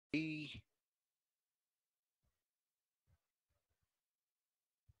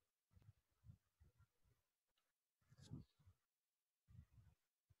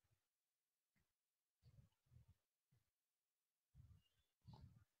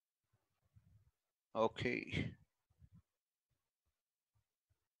Okay.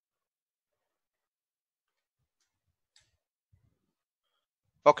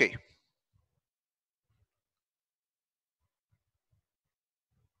 Okay.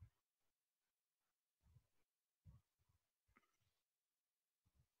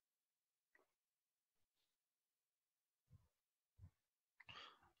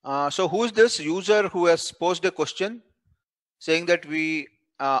 So who is this user who has posed a question saying that we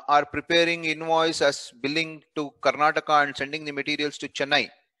are preparing invoice as billing to Karnataka and sending the materials to Chennai?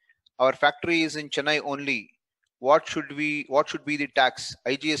 Our factory is in Chennai only. What should be the tax?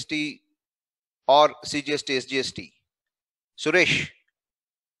 IGST or CGST, SGST? Suresh.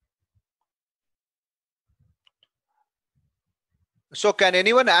 So can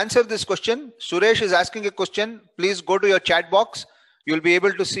anyone answer this question? Suresh is asking a question. Please go to your chat box. You'll be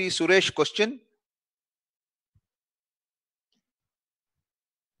able to see Suresh question.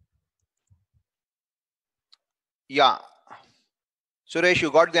 Yeah. Suresh,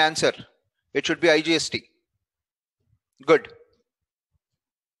 you got the answer. It should be IGST. Good.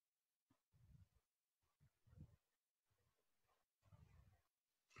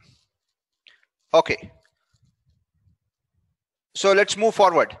 Okay. So let's move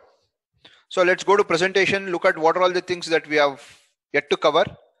forward. So let's go to presentation, look at what are all the things that we have yet to cover.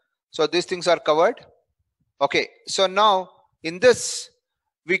 So these things are covered. Okay, so now in this,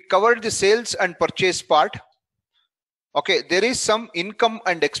 we covered the sales and purchase part. Okay, there is some income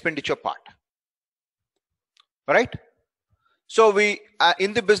and expenditure part. Right? So we,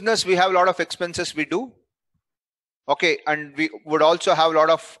 in the business, we have a lot of expenses we do. Okay, and we would also have a lot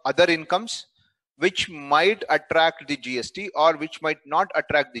of other incomes which might attract the GST or which might not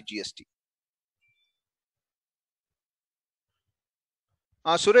attract the GST.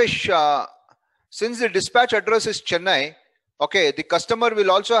 Suresh, since the dispatch address is Chennai, okay, the customer will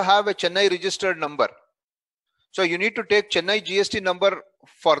also have a Chennai registered number. So you need to take Chennai GST number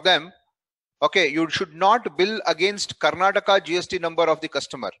for them. Okay, you should not bill against Karnataka GST number of the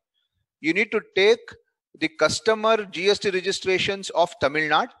customer. You need to take the customer GST registrations of Tamil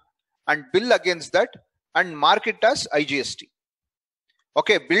Nadu and bill against that and mark it as IGST.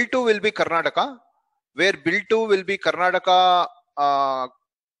 Okay, bill 2 will be Karnataka, where bill 2 will be Karnataka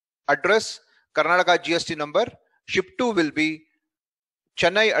address, Karnataka GST number. Ship 2 will be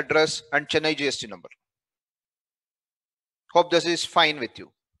Chennai address and Chennai GST number. Hope this is fine with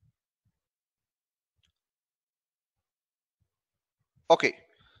you. Okay,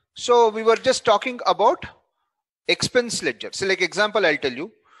 so we were just talking about expense ledger. So like example, I'll tell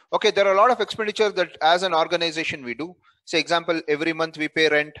you. Okay, there are a lot of expenditure that as an organization we do. Say example, every month we pay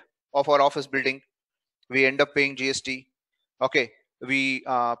rent of our office building. We end up paying GST. Okay, we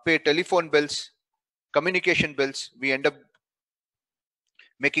pay telephone bills, communication bills. We end up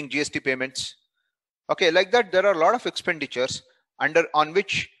making GST payments. Okay, like that, there are a lot of expenditures on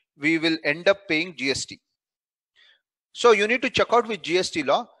which we will end up paying GST. So you need to check out with GST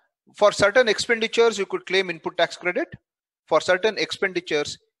law. For certain expenditures, you could claim input tax credit. For certain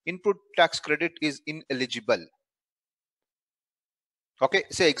expenditures, input tax credit is ineligible. Okay,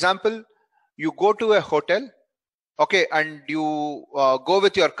 say example, you go to a hotel, okay, and you go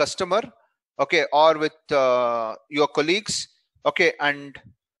with your customer, okay, or with your colleagues, okay, and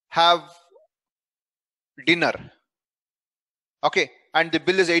have dinner, okay, and the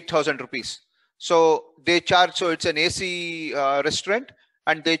bill is 8,000 rupees. So they charge, so it's an AC restaurant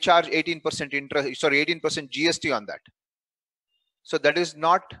and they charge 18% interest, sorry, 18% GST on that. So that is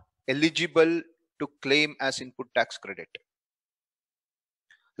not eligible to claim as input tax credit.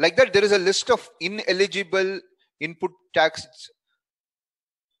 Like that, there is a list of ineligible input tax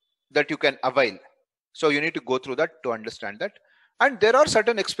that you can avail. So you need to go through that to understand that. And there are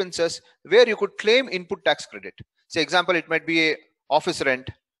certain expenses where you could claim input tax credit. Say example, it might be a office rent.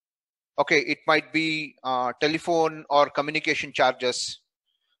 Okay, it might be telephone or communication charges.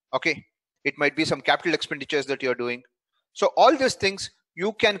 Okay, it might be some capital expenditures that you're doing. So all these things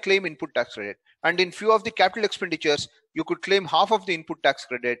you can claim input tax credit. And in few of the capital expenditures, you could claim half of the input tax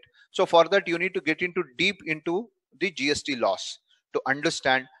credit. So for that, you need to get into deep into the GST laws to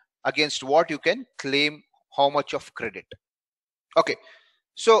understand against what you can claim how much of credit. Okay,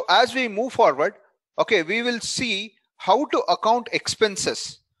 so as we move forward, okay, we will see how to account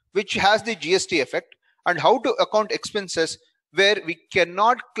expenses which has the GST effect and how to account expenses where we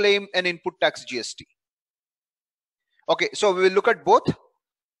cannot claim an input tax GST. Okay, so we will look at both.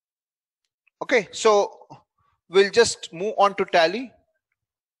 Okay, so we'll just move on to Tally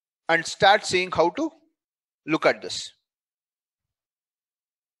and start seeing how to look at this.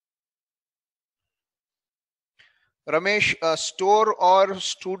 Ramesh, store or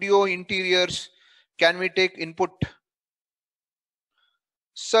studio interiors can we take input?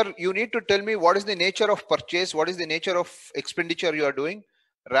 Sir, you need to tell me what is the nature of purchase, what is the nature of expenditure you are doing,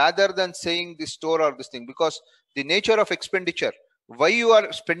 rather than saying the store or this thing, because the nature of expenditure, why you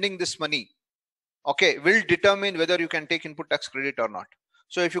are spending this money, okay, will determine whether you can take input tax credit or not.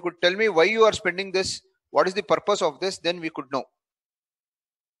 So if you could tell me why you are spending this, what is the purpose of this, then we could know.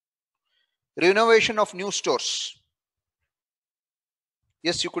 Renovation of new stores.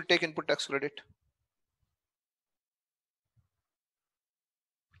 Yes, you could take input tax credit.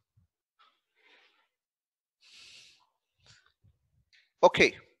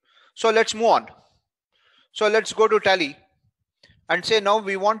 Okay, so let's move on. So let's go to Tally and say now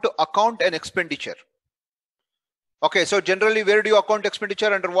we want to account an expenditure. Okay, so generally where do you account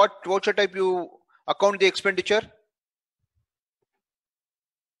expenditure? Under what voucher type you account the expenditure?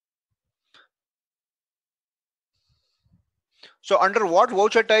 So under what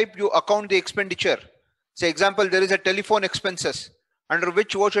voucher type you account the expenditure? Say example, there is a telephone expenses. Under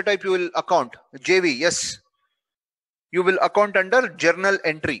which voucher type you will account? JV, yes. You will account under journal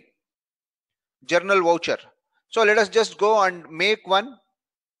entry, journal voucher. So let us just go and make one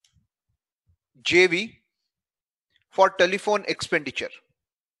JV for telephone expenditure.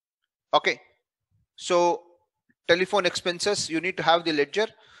 Okay, so telephone expenses, you need to have the ledger.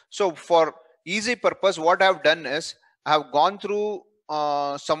 So for easy purpose, what I have done is I have gone through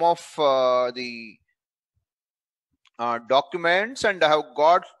some of the documents, and I have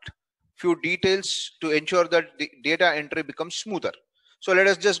got few details to ensure that the data entry becomes smoother. So let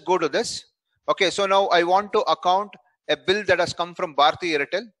us just go to this. Okay, so now I want to account a bill that has come from Bharti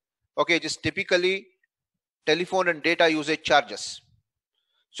Airtel. Okay, just typically telephone and data usage charges.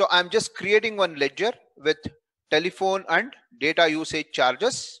 So I'm just creating one ledger with telephone and data usage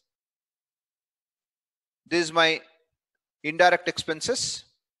charges. This is my indirect expenses.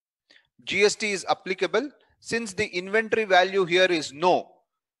 GST is applicable. Since the inventory value here is no,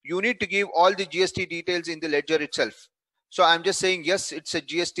 you need to give all the GST details in the ledger itself. So I'm just saying yes, it's a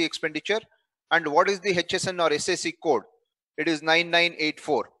GST expenditure. And what is the HSN or SAC code? It is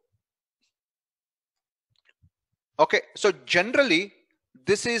 9984. Okay, so generally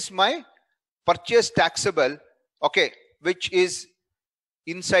this is my purchase taxable, okay, which is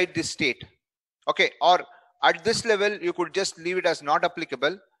inside this state. Okay, or at this level you could just leave it as not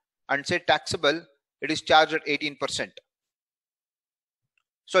applicable and say taxable, it is charged at 18%.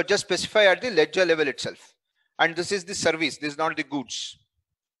 So just specify at the ledger level itself. And this is the service, this is not the goods.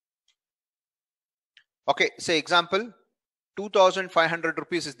 Okay, say example, 2,500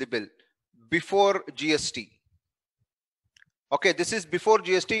 rupees is the bill before GST. Okay, this is before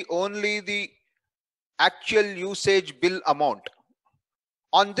GST, only the actual usage bill amount.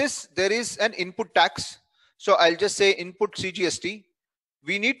 On this, there is an input tax. So I'll just say input CGST.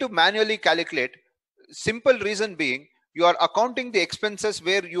 We need to manually calculate. Simple reason being, you are accounting the expenses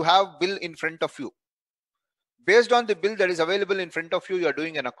where you have bill in front of you. Based on the bill that is available in front of you, you are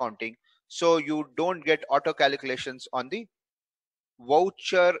doing an accounting. So you don't get auto calculations on the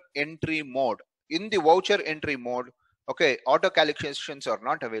voucher entry mode. In the voucher entry mode, okay, auto calculations are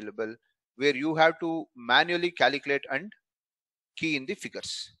not available, where you have to manually calculate and key in the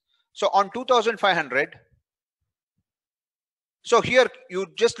figures. So on 2,500, so here you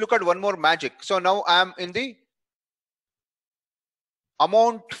just look at one more magic. So now I am in the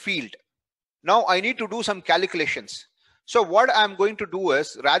amount field. Now I need to do some calculations. So what I'm going to do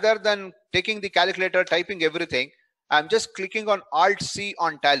is, rather than taking the calculator, typing everything, I'm just clicking on Alt C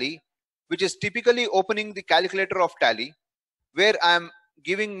on Tally, which is typically opening the calculator of Tally, where I'm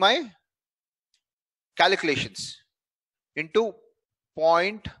giving my calculations into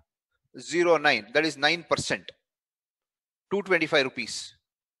 0.09, that is 9%, 225 rupees.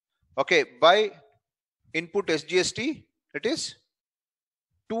 Okay, by input SGST, it is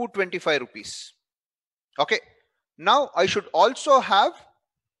 225 rupees. Okay, now I should also have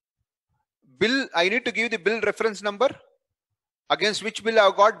bill. I need to give the bill reference number against which bill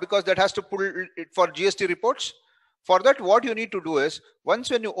I've got, because that has to pull it for GST reports. For that, what you need to do is,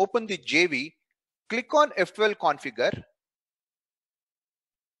 once when you open the JV, click on F12 configure,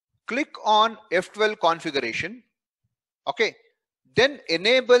 click on F12 configuration. Okay, then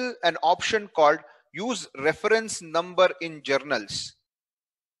enable an option called use reference number in journals.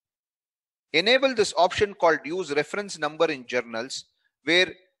 Enable this option called use reference number in journals,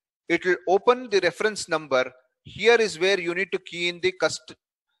 where it will open the reference number. Here is where you need to key in the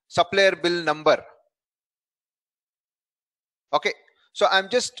supplier bill number. Okay, so I'm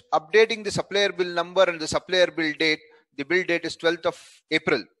just updating the supplier bill number and the supplier bill date. The bill date is 12th of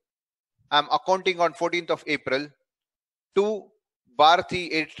April. I'm accounting on 14th of April to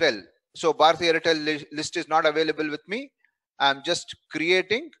Bharti Airtel. So Bharti Airtel list is not available with me. I'm just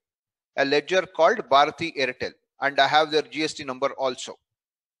creating a ledger called Bharti Airtel, and I have their GST number also.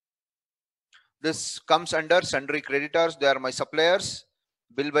 This comes under sundry creditors. They are my suppliers.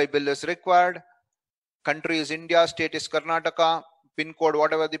 Bill by bill is required. Country is India, state is Karnataka, pin code,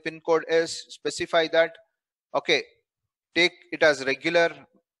 whatever the pin code is, specify that. Okay, take it as regular,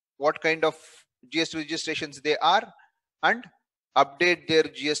 what kind of GST registrations they are, and update their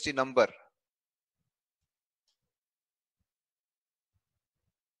GST number.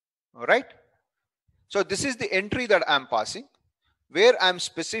 All right. So this is the entry that I'm passing, where I'm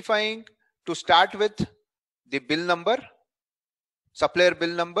specifying to start with the bill number, supplier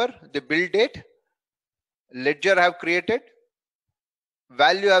bill number, the bill date, ledger I have created,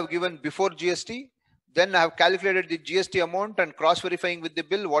 value I have given before GST, then I have calculated the GST amount and cross-verifying with the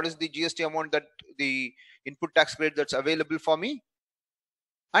bill what is the GST amount that the input tax credit that's available for me,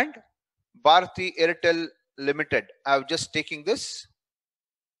 and Bharti Airtel Limited, I have just taking this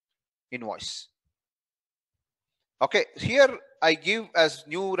invoice. Okay, here I give as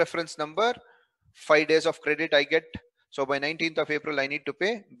new reference number 5 days of credit I get. So by 19th of April I need to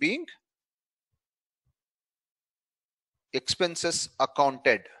pay, being expenses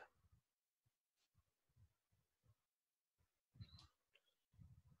accounted.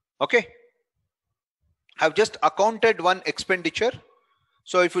 Okay, I've just accounted one expenditure.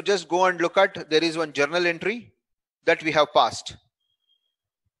 So if you just go and look at, there is one journal entry that we have passed.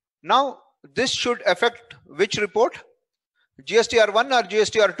 Now this should affect which report? GSTR1 or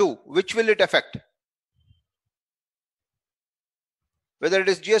GSTR2? Which will it affect? Whether it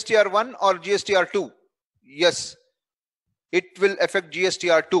is GSTR1 or GSTR2? Yes, it will affect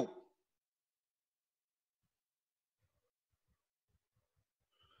GSTR2.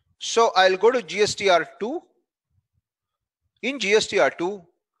 So I'll go to GSTR2. In GSTR2,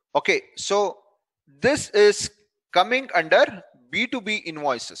 okay, so this is coming under B2B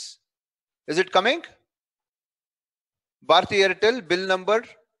invoices. Is it coming? Bharti Airtel bill number,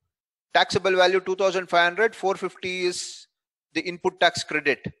 taxable value 2,500, 450 is the input tax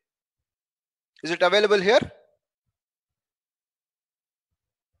credit. Is it available here?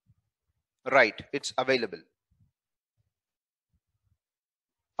 Right, it's available.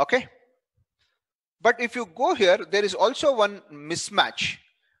 Okay. But if you go here, there is also one mismatch.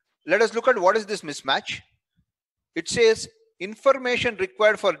 Let us look at what is this mismatch. It says information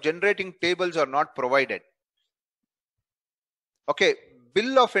required for generating tables are not provided. Okay,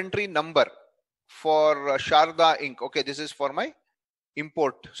 bill of entry number for Sharda Inc. Okay, this is for my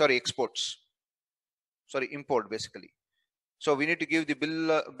import, sorry, exports. Sorry, import basically. So we need to give the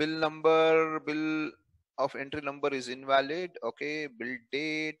bill number, bill of entry number is invalid. Okay, bill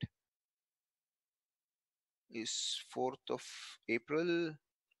date is 4th of April,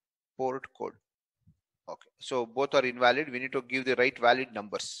 port code. Okay, so both are invalid. We need to give the right valid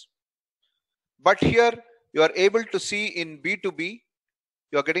numbers. But here you are able to see in B2B,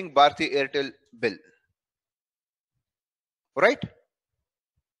 you are getting Bharti Airtel bill. Right?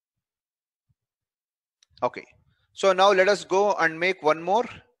 Okay. So now let us go and make one more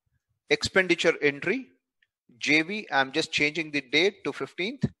expenditure entry. JV, I'm just changing the date to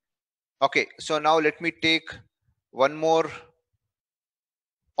 15th. Okay, so now let me take one more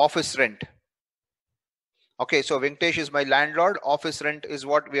office rent. Okay, so Venkatesh is my landlord. Office rent is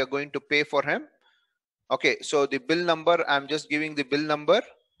what we are going to pay for him. Okay, so the bill number, I'm just giving the bill number.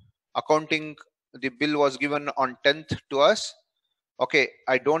 Accounting, the bill was given on 10th to us. Okay,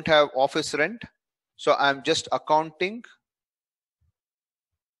 I don't have office rent. So I'm just accounting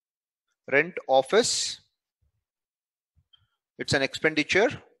rent office. It's an expenditure.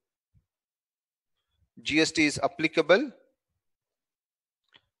 GST is applicable.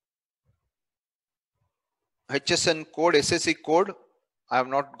 HSN code, SSC code. I have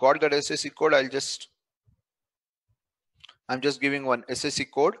not got that SSC code. I'm just giving one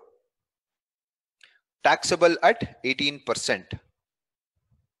SSC code. Taxable at 18%.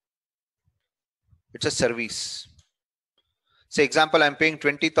 It's a service. Say example, I'm paying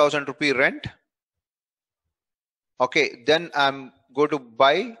 20,000 rupee rent. Okay, then I'm going to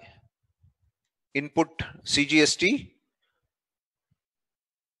buy input CGST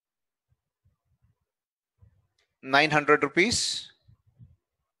 900 rupees.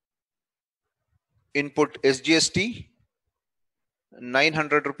 Input SGST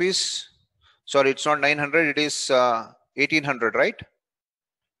 900 rupees. Sorry, it's not 900, it is 1800, right?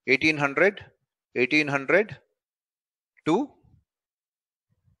 1800 to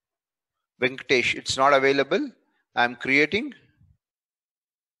Venkatesh. It's not available. I'm creating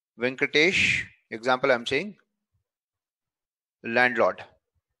Venkatesh. Example, I'm saying landlord.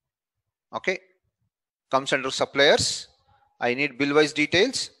 Okay, comes under suppliers. I need bill wise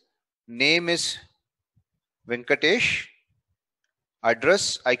details. Name is Venkatesh.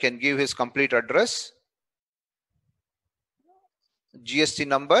 Address, I can give his complete address. GST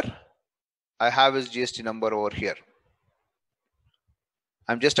number, I have his GST number over here.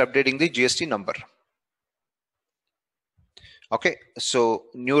 I'm just updating the GST number. Okay, so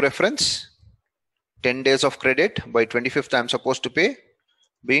new reference, 10 days of credit. By 25th I'm supposed to pay,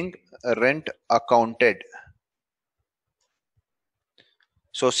 being rent accounted.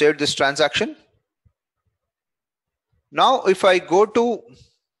 So save this transaction. Now if I go to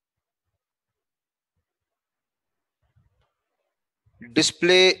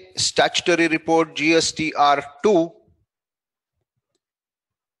display statutory report GSTR2,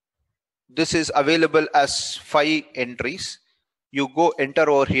 this is available as 5 entries. You go enter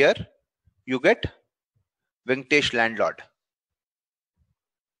over here, you get Venkatesh landlord.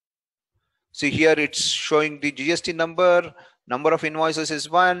 See here it's showing the GST number of invoices is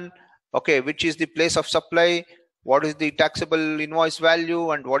 1. Okay, which is the place of supply, what is the taxable invoice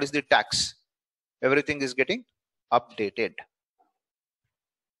value, and what is the tax. Everything is getting updated.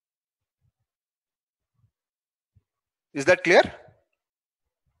 Is that clear?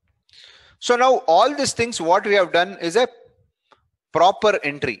 So now all these things what we have done is a proper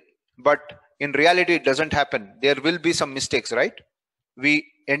entry, but in reality it doesn't happen. There will be some mistakes, right?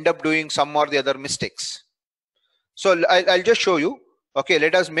 We end up doing some or the other mistakes. So I'll just show you. Okay,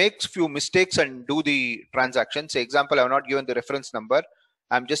 let us make few mistakes and do the transaction. Say example, I have not given the reference number.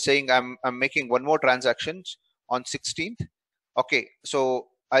 I'm just saying I'm making one more transaction on 16th. Okay, so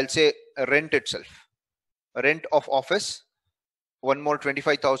I'll say rent itself, rent of office, one more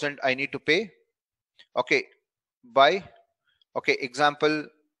 25,000 I need to pay. Okay, by, okay, example,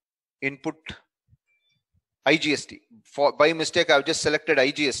 input IGST. For by mistake I've just selected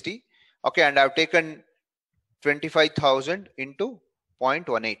IGST. Okay, and I've taken 25,000 into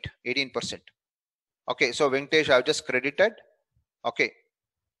 0.18, 18%. Okay, so Venkatesh I've just credited. Okay,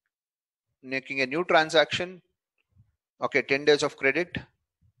 making a new transaction. Okay, 10 days of credit.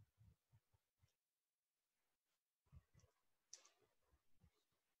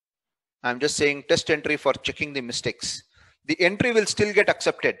 I'm just saying test entry for checking the mistakes. The entry will still get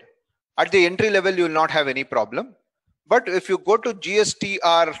accepted. At the entry level, you will not have any problem. But if you go to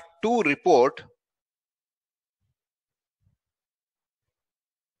GSTR2 report,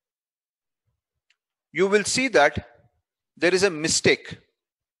 you will see that there is a mistake.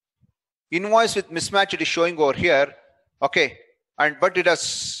 Invoice with mismatch, it is showing over here. Okay, and but it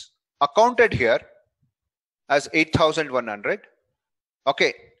has accounted here as 8,100.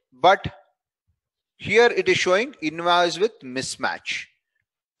 Okay, but here it is showing invoice with mismatch.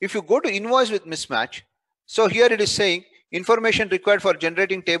 If you go to invoice with mismatch, so here it is saying information required for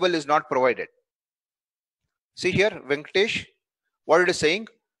generating table is not provided. See here, Venkatesh, what it is saying,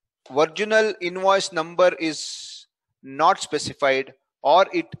 original invoice number is not specified, or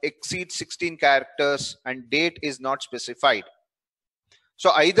it exceeds 16 characters, and date is not specified.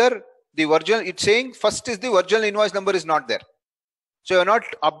 So either the original, it's saying first is the original invoice number is not there. So you're not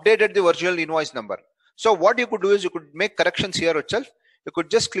updated the original invoice number. So what you could do is you could make corrections here itself. You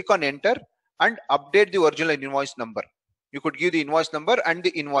could just click on enter and update the original invoice number. You could give the invoice number and the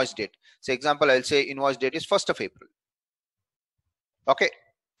invoice date. So example, I'll say invoice date is 1st of April. Okay,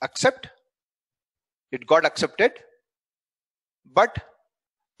 accept. It got accepted, but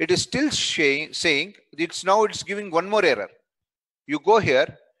it is still saying it's giving one more error. You go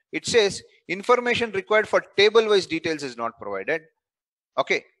here, it says information required for table wise details is not provided.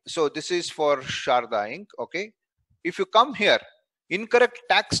 Okay, so this is for Sharda Inc. Okay, if you come here, incorrect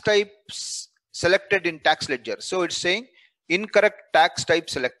tax type selected in tax ledger. So it's saying incorrect tax type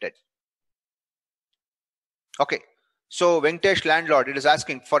selected. Okay, so Venkatesh landlord, it is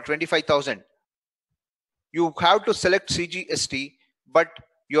asking for 25,000. You have to select CGST, but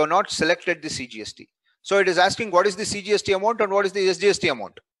you are not selected the CGST. So it is asking what is the CGST amount and what is the SGST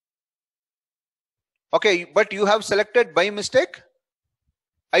amount. Okay, but you have selected by mistake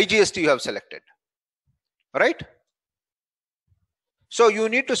IGST you have selected, right? So you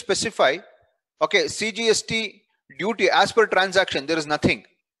need to specify, okay, CGST duty as per transaction, there is nothing.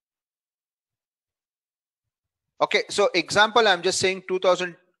 Okay, so example, I'm just saying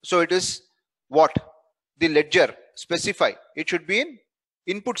 2000. So it is what? The ledger specify. It should be in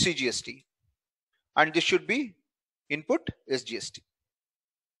input CGST and this should be input SGST.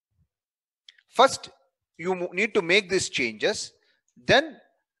 First, you need to make these changes. Then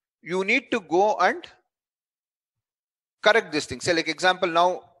you need to go and correct this thing. Say like example,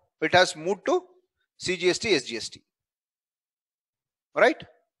 now it has moved to CGST, SGST, right?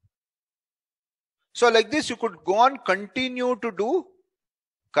 So like this, you could go on, continue to do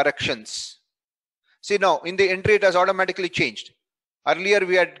corrections. See now in the entry, it has automatically changed. Earlier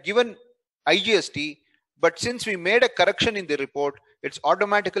we had given IGST, but since we made a correction in the report, it's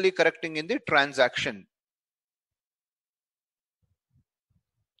automatically correcting in the transaction.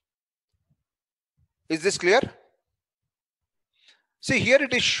 Is this clear? See here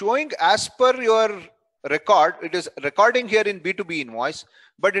it is showing as per your record. It is recording here in B2B invoice,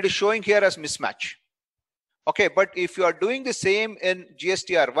 but it is showing here as mismatch. Okay, but if you are doing the same in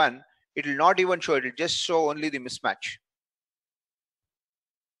GSTR1, it will not even show, it will just show only the mismatch.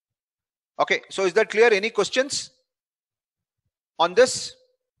 Okay, so is that clear? Any questions on this?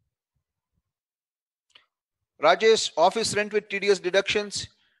 Rajesh, office rent with TDS deductions,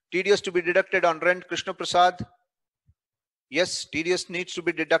 TDS to be deducted on rent. Krishna Prasad, yes, TDS needs to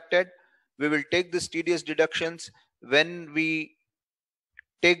be deducted. We will take this TDS deductions when we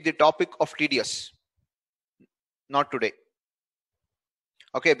take the topic of TDS, not today.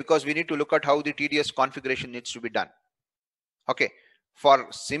 Okay, because we need to look at how the TDS configuration needs to be done. Okay, for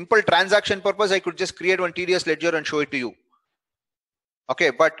simple transaction purpose, I could just create one TDS ledger and show it to you. Okay,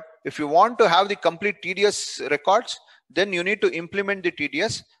 but if you want to have the complete TDS records, then you need to implement the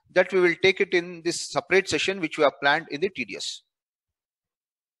TDS. That we will take it in this separate session which we have planned in the TDS.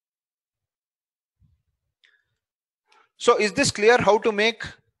 So is this clear how to make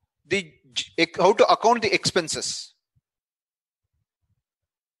the, how to account the expenses?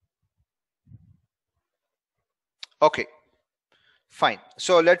 Okay, fine.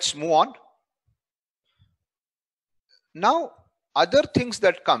 So let's move on. Now, other things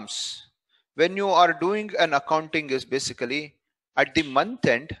that comes when you are doing an accounting is basically at the month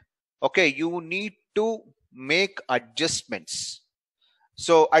end, okay, you need to make adjustments.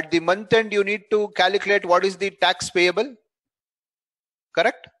 So at the month end, you need to calculate what is the tax payable,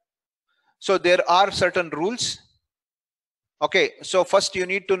 correct? So there are certain rules. Okay, so first you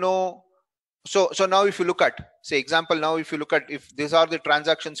need to know. So now if you look at, say example, now if you look at, if these are the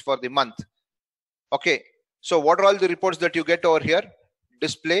transactions for the month, okay, so what are all the reports that you get over here?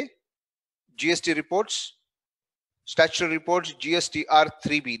 Display, GST reports, statutory reports,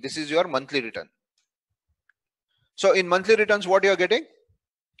 GSTR3B. This is your monthly return. So in monthly returns, what you are getting?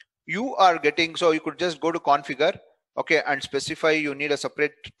 You are getting, so you could just go to configure, okay, and specify you need a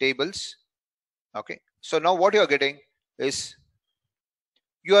separate tables. Okay, so now what you are getting is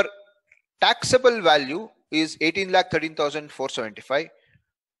your taxable value is 18,13,475.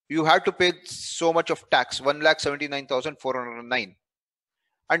 You have to pay so much of tax, 1,79,409,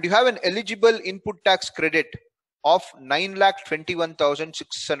 and you have an eligible input tax credit of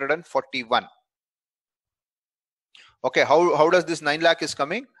 9,21,641. Okay, how does this 9 lakh is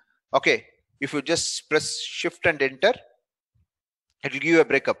coming? Okay, if you just press shift and enter, it will give you a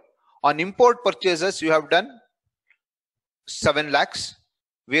breakup. On import purchases, you have done 7 lakhs,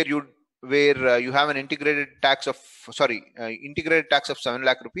 where you have an integrated tax of 7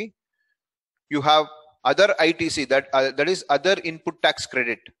 lakh rupee. You have other ITC, that is other input tax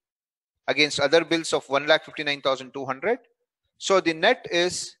credit against other bills of 1,59,200. So the net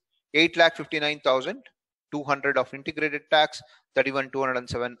is 8,59,200 of integrated tax,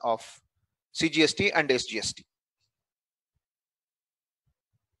 31,207 of CGST and SGST.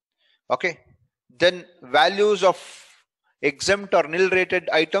 Okay, then values of exempt or nil rated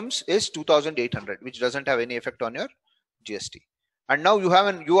items is 2,800, which doesn't have any effect on your GST. And now you have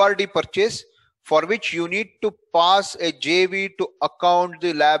an URD purchase for which you need to pass a JV to account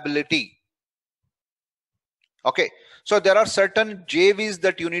the liability. Okay, so there are certain JVs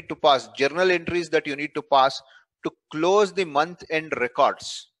that you need to pass, journal entries that you need to pass to close the month end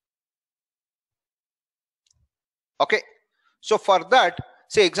records. Okay, so for that,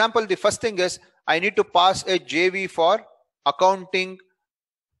 say example, the first thing is I need to pass a JV for accounting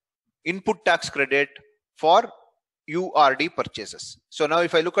input tax credit for URD purchases. So now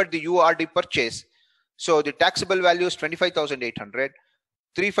if I look at the URD purchase, so the taxable value is 25,800,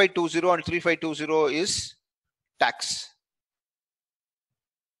 3520 and 3520 is tax.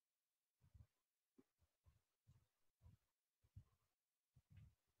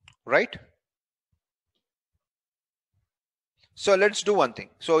 Right? So let's do one thing.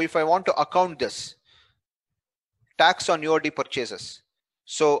 So if I want to account this tax on URD purchases,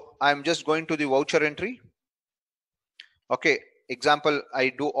 so I'm just going to the voucher entry. Okay, example, I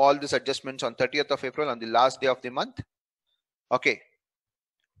do all these adjustments on 30th of April, on the last day of the month. Okay,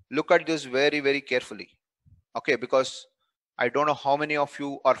 look at this very, very carefully. Okay, because I don't know how many of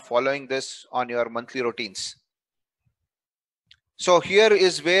you are following this on your monthly routines. So here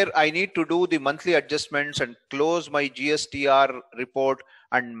is where I need to do the monthly adjustments and close my GSTR report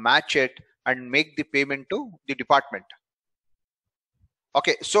and match it and make the payment to the department.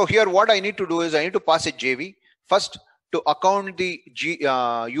 Okay, so here what I need to do is I need to pass a JV first to account the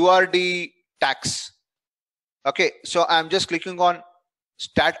URD tax. Okay, so I'm just clicking on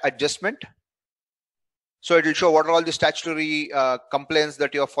stat adjustment. So it will show what are all the statutory complaints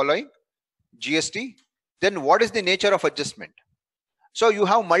that you are following, GST. Then what is the nature of adjustment? So you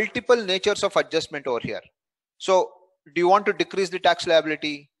have multiple natures of adjustment over here. So do you want to decrease the tax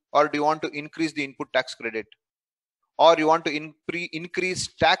liability, or do you want to increase the input tax credit, or you want to increase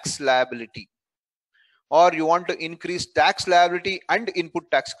tax liability, or you want to increase tax liability and input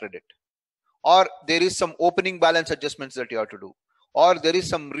tax credit, or there is some opening balance adjustments that you have to do, or there is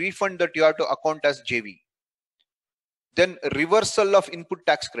some refund that you have to account as JV, then reversal of input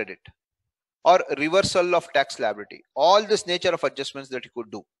tax credit or reversal of tax liability. All this nature of adjustments that you could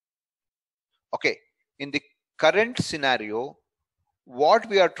do. Okay, in the current scenario, what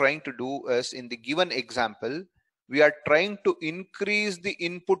we are trying to do is, in the given example, we are trying to increase the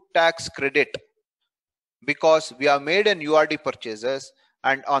input tax credit because we have made an URD purchases,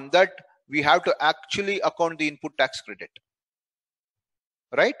 and on that we have to actually account the input tax credit,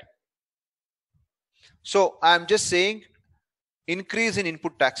 right? So I'm just saying increase in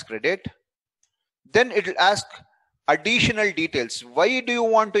input tax credit. Then it will ask additional details. Why do you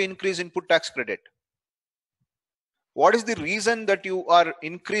want to increase input tax credit? What is the reason that you are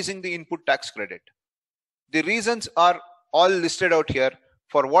increasing the input tax credit? The reasons are all listed out here.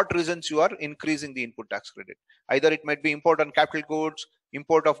 For what reasons you are increasing the input tax credit? Either it might be import on capital goods,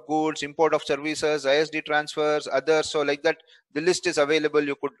 import of goods, import of services, ISD transfers, others. So like that, the list is available.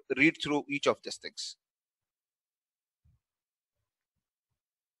 You could read through each of these things.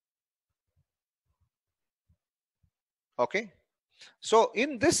 Okay. So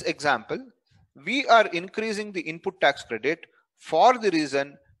in this example, we are increasing the input tax credit for the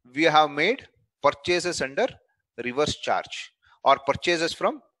reason we have made purchases under reverse charge or purchases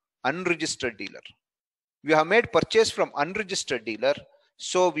from unregistered dealer. We have made purchase from unregistered dealer,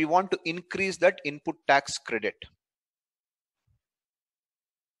 so we want to increase that input tax credit.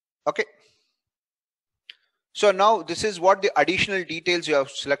 Okay. So now this is what the additional details you have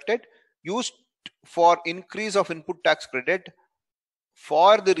selected, used for increase of input tax credit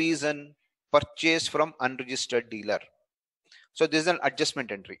for the reason purchase from unregistered dealer. So this is an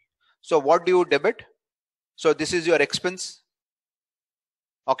adjustment entry. So what do you debit? So this is your expense.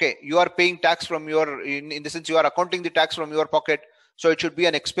 Okay, you are paying tax from your, in the sense you are accounting the tax from your pocket, so it should be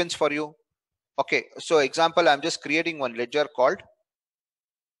an expense for you. Okay, so example, I'm just creating one ledger called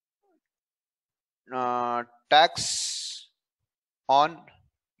tax on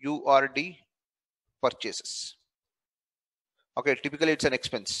URD purchases. Okay, typically it's an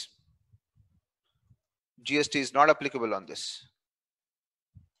expense. GST is not applicable on this.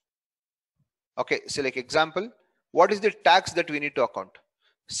 Okay, so like example, what is the tax that we need to account?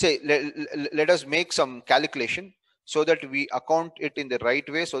 Say, let us make some calculation so that we account it in the right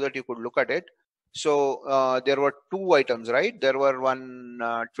way so that you could look at it. So there were two items, right? There were one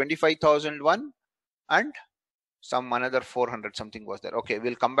 25,001 and some another 400 something was there. Okay,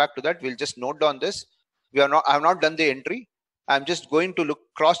 we'll come back to that. We'll just note down this. I have not done the entry. I'm just going to look,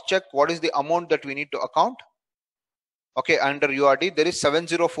 cross check what is the amount that we need to account. Okay, under URD there is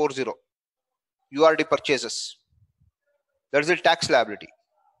 7040 URD purchases. That is the tax liability.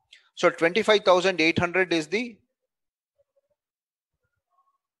 So 25,800 is the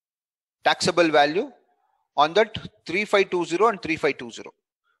taxable value on that 3520 and 3520,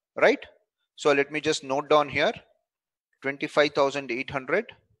 right? So let me just note down here 25,800,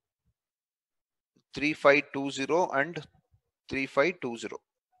 3520 and 3520.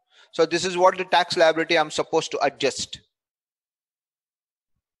 So this is what the tax liability I'm supposed to adjust.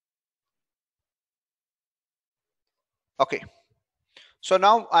 Okay. So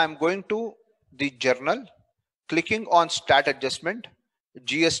now I'm going to the journal, clicking on stat adjustment,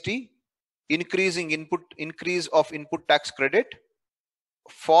 GST, increase of input tax credit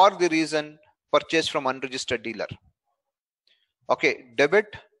for the reason purchase from unregistered dealer. Okay,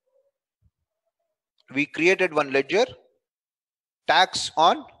 debit. We created one ledger, tax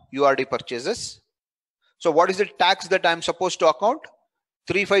on URD purchases. So what is the tax that I'm supposed to account?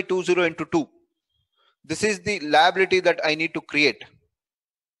 3520 into 2. This is the liability that I need to create.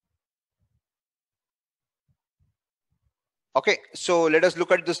 Okay, so let us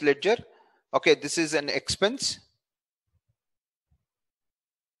look at this ledger. Okay, this is an expense.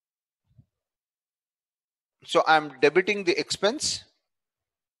 So I'm debiting the expense.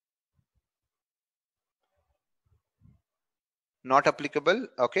 Not applicable.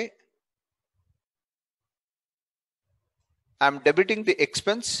 Okay. I'm debiting the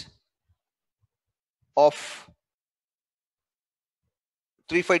expense. of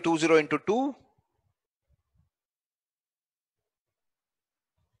 3520 into 2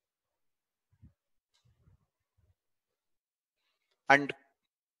 and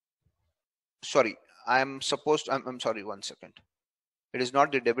sorry, I'm sorry, 1 second. It is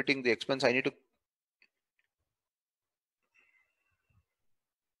not the debiting the expense. I need to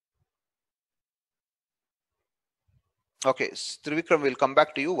okay, Trivikram will come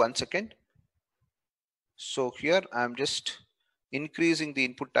back to you 1 second. So here I'm just increasing the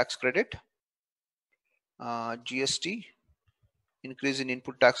input tax credit, GST, increase in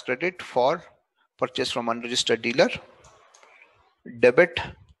input tax credit for purchase from unregistered dealer, debit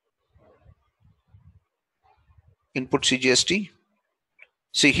input CGST.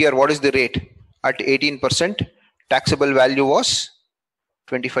 See here, what is the rate? At 18%, taxable value was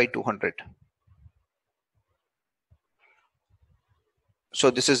 25,200. So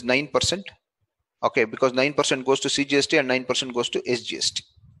this is 9%. Okay, because 9% goes to CGST and 9% goes to SGST.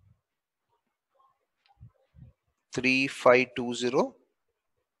 3520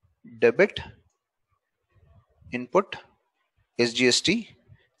 debit input SGST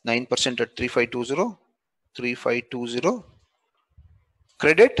 9% at 3520, 3520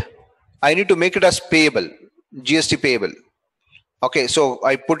 credit. I need to make it as payable, GST payable. Okay, so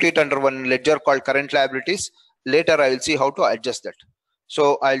I put it under one ledger called current liabilities. Later I will see how to adjust that.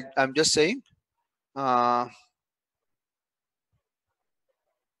 So I'm just saying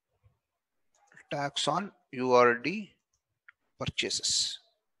tax on URD purchases.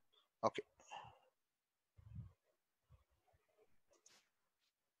 Okay.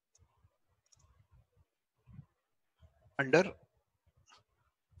 Under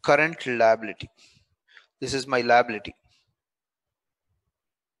current liability. This is my liability.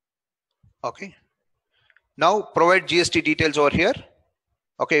 Okay. Now provide GST details over here.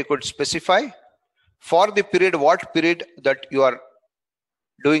 Okay, you could specify for the period, what period that you are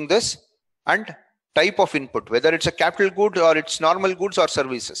doing this, and type of input, whether it's a capital good or it's normal goods or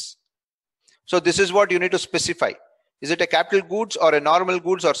services. So this is what you need to specify. Is it a capital goods or a normal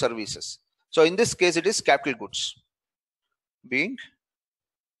goods or services? So in this case, it is capital goods, being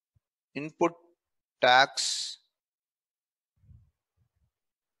input tax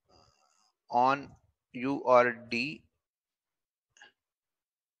on URD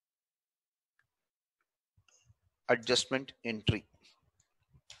adjustment entry.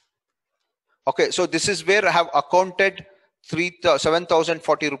 Okay, so this is where I have accounted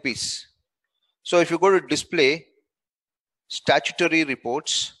 7,040 rupees. So if you go to display statutory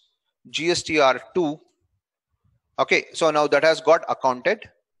reports, GSTR2, okay, so now that has got accounted.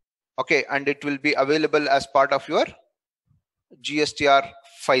 Okay, and it will be available as part of your GSTR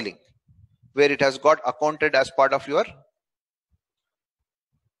filing, where it has got accounted as part of your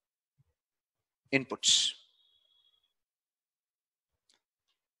inputs.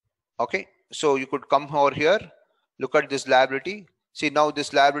 Okay, so you could come over here, look at this liability. See, now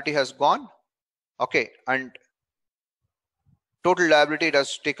this liability has gone. Okay, and total liability it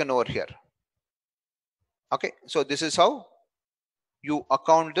has taken over here. Okay, so this is how you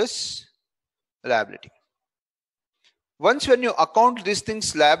account this liability. Once when you account these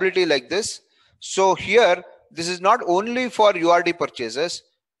things liability like this, so here this is not only for URD purchases,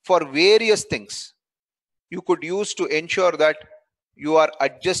 for various things you could use to ensure that you are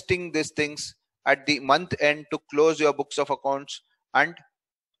adjusting these things at the month end to close your books of accounts and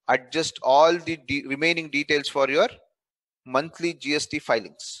adjust all the remaining details for your monthly GST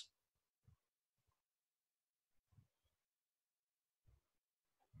filings.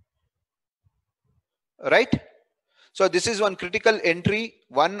 Right? So this is one critical entry,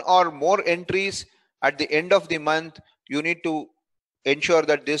 one or more entries at the end of the month. You need to ensure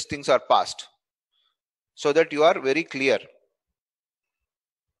that these things are passed so that you are very clear.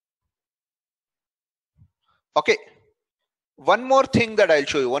 Okay, one more thing that I'll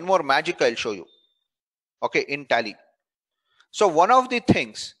show you, one more magic I'll show you. Okay, in Tally. So one of the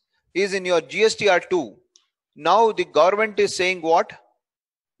things is in your GSTR2, now the government is saying what?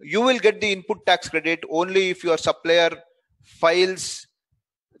 You will get the input tax credit only if your supplier files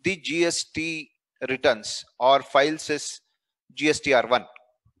the GST returns or files his GSTR1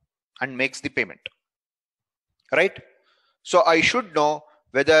 and makes the payment. Right? So I should know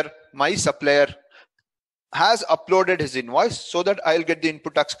whether my supplier has uploaded his invoice so that I'll get the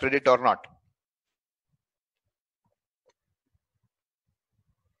input tax credit or not.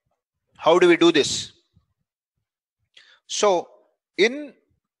 How do we do this? So in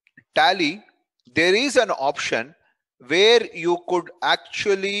Tally, there is an option where you could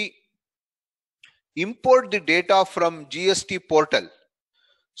actually import the data from GST portal.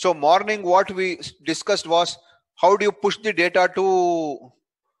 So morning what we discussed was how do you push the data to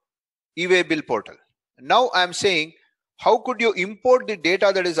e-way bill portal. Now I'm saying how could you import the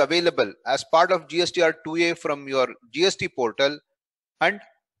data that is available as part of GSTR2A from your GST portal and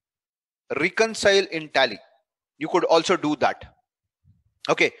reconcile in Tally. You could also do that.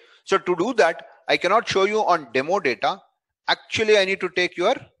 Okay, so to do that, I cannot show you on demo data. Actually, I need to take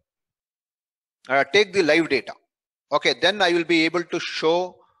your take the live data. Okay, then I will be able to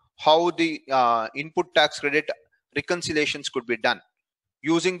show how the input tax credit reconciliations could be done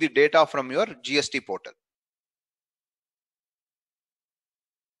using the data from your GST portal.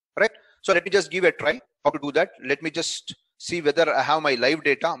 Right? So let me just give a try how to do that. Let me just see whether I have my live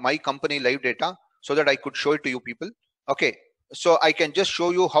data, my company live data, so that I could show it to you people. Okay, so I can just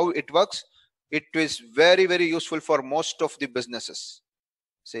show you how it works. It is very, very useful for most of the businesses.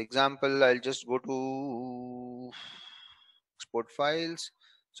 Say example, I'll just go to export files.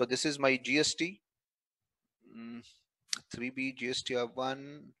 So this is my GST 3B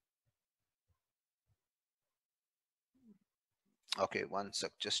GSTR1. Okay, one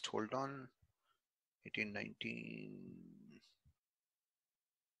sec, just hold on. 1819.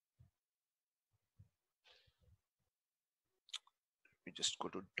 We just go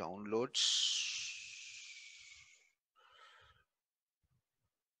to downloads.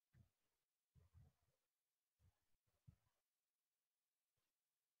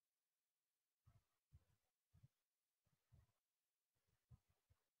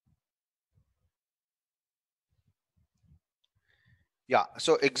 Yeah,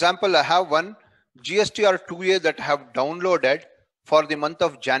 so example, I have one GSTR2A that I have downloaded for the month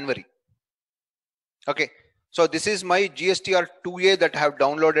of January. Okay, so this is my GSTR2A that I have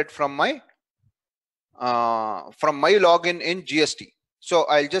downloaded from my login in GST. So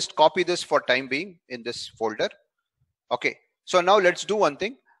I'll just copy this for time being in this folder. Okay, so now let's do one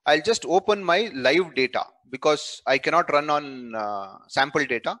thing. I'll just open my live data because I cannot run on sample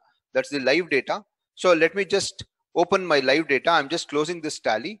data. That's the live data. So let me just open my live data. I'm just closing this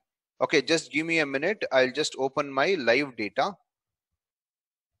Tally. Okay, just give me a minute. I'll just open my live data.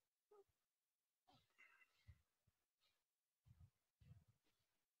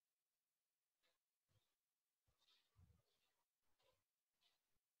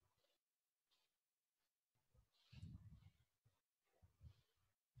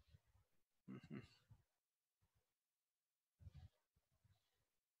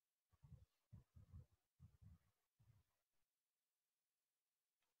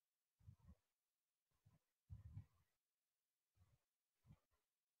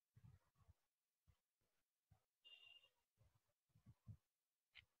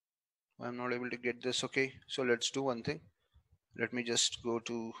 I'm not able to get this. Okay, so let's do one thing. Let me just go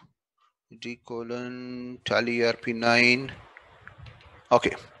to Tally.ERP 9.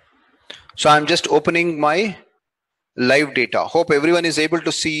 Okay, so I'm just opening my live data. Hope everyone is able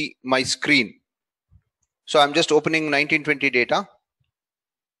to see my screen. So I'm just opening 1920 data.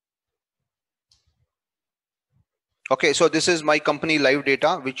 Okay, so this is my company live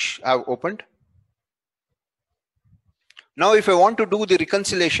data which I've opened. Now if I want to do the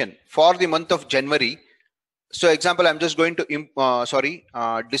reconciliation for the month of January, so example, I'm just going to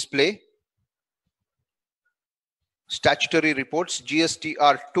display statutory reports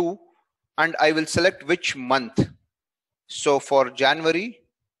GSTR2 and I will select which month. So for January,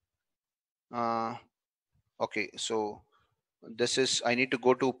 okay, so this is, I need to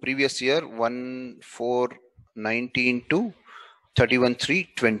go to previous year 1/4/19 to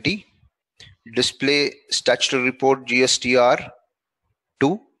 31/3/20. Display statutory report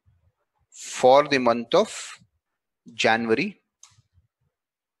GSTR2 for the month of January.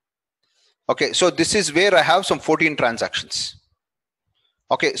 Okay, so this is where I have some 14 transactions.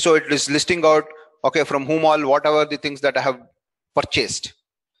 Okay, so it is listing out, okay, from whom all, whatever the things that I have purchased.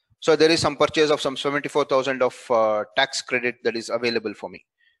 So there is some purchase of some 74,000 of tax credit that is available for me.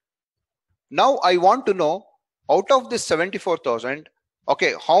 Now I want to know out of this 74,000,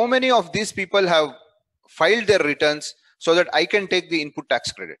 okay, how many of these people have filed their returns so that I can take the input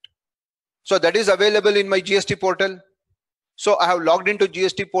tax credit. So that is available in my GST portal. So I have logged into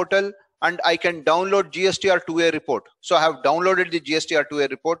GST portal and I can download GSTR2A report. So I have downloaded the GSTR2A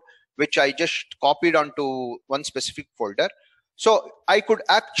report, which I just copied onto one specific folder. So I could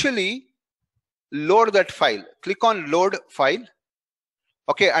actually load that file. Click on load file.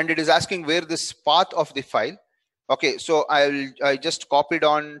 Okay, and it is asking where this path of the file. Okay, so I just copied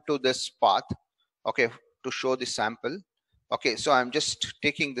on to this path, okay, to show the sample. Okay, so I'm just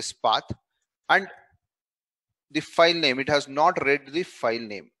taking this path and the file name, it has not read the file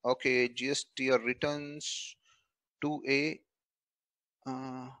name. Okay, GSTR returns 2A.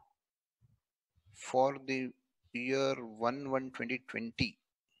 For the year 1/1/2020,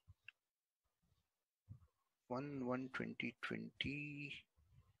 1/1/2020,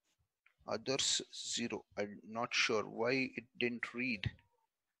 others 0. I'm not sure why it didn't read.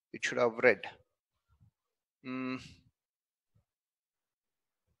 It should have read.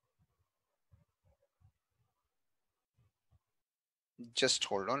 Just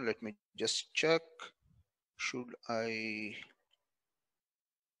hold on, let me just check. Should I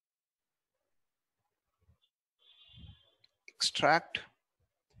extract?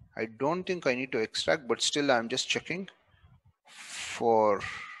 I don't think I need to extract, but still I'm just checking for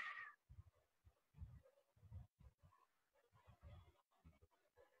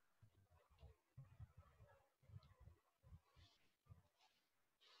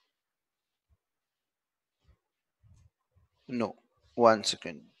no. 1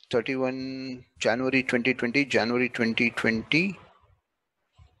 second. 31 January 2020, January 2020.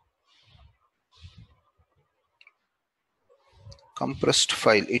 Compressed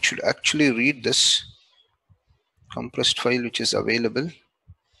file. It should actually read this compressed file which is available.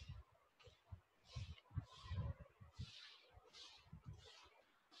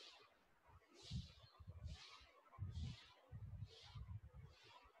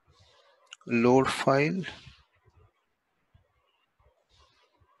 Load file.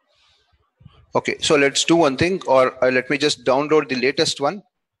 Okay, so let's do one thing, or let me just download the latest one.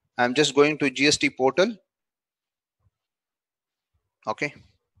 I'm just going to GST portal. Okay.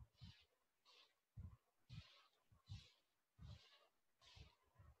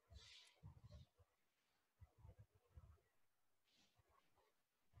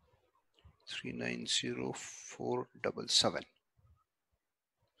 $390,477.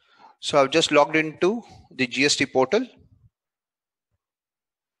 So I've just logged into the GST portal.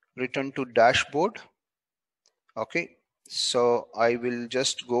 Return to dashboard. Okay, so I will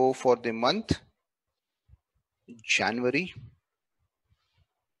just go for the month January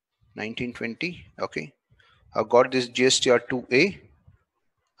 1920. Okay, I've got this GSTR2A.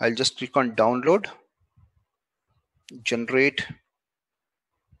 I'll just click on download, generate.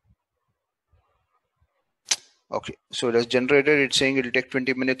 Okay, so it has generated. It's saying it will take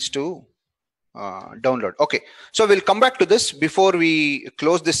 20 minutes to download. Okay, so we'll come back to this. Before we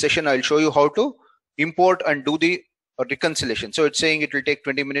close this session, I'll show you how to import and do the reconciliation. So it's saying it will take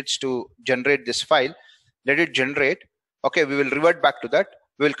 20 minutes to generate this file. Let it generate. Okay, we will revert back to that.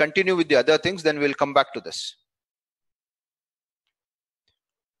 We will continue with the other things, then we'll come back to this.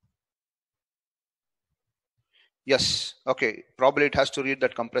 Yes, okay, probably it has to read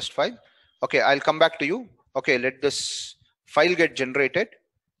that compressed file. Okay, I'll come back to you. Okay, let this file get generated.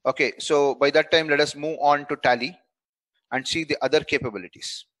 Okay, so by that time, let us move on to Tally and see the other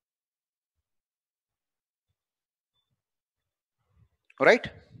capabilities. All right.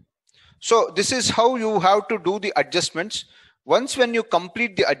 So this is how you have to do the adjustments. Once when you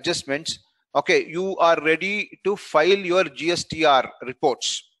complete the adjustments, okay, you are ready to file your GSTR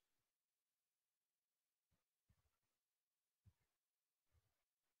reports.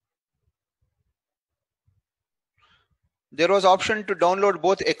 There was option to download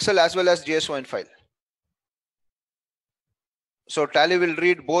both Excel as well as JSON file. So Tally will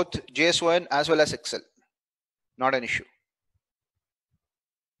read both JSON as well as Excel. Not an issue.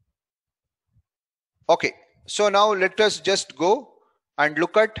 Okay, so now let us just go and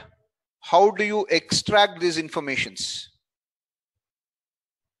look at how do you extract these informations.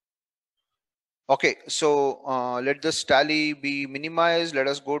 Okay, so let this Tally be minimized. Let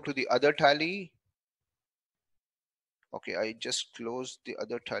us go to the other Tally. Okay, I just closed the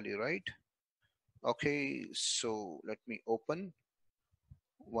other Tally, right? Okay, so let me open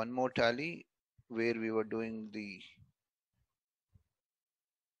one more Tally where we were doing the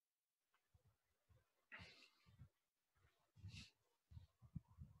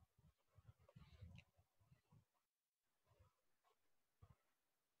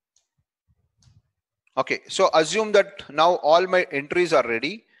okay, so assume that now all my entries are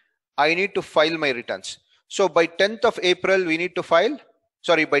ready. I need to file my returns. So by 10th of April, we need to file,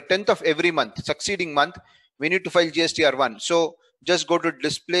 sorry, by 10th of every month, succeeding month, we need to file GSTR1. So just go to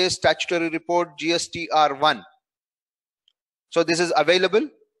display statutory report GSTR1. So this is available.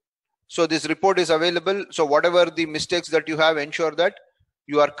 So this report is available. So whatever the mistakes that you have, ensure that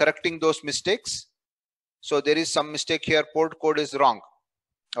you are correcting those mistakes. So there is some mistake here. Port code is wrong.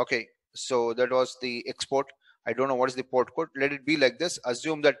 Okay. So that was the export. I don't know what is the port code. Let it be like this.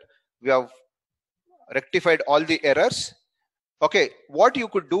 Assume that we have rectified all the errors. Okay. What you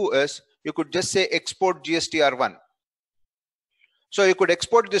could do is you could just say export GSTR1. So you could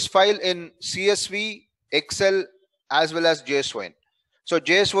export this file in CSV, Excel, as well as JSON. So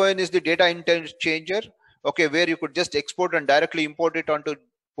JSON is the data interchanger, okay, where you could just export and directly import it onto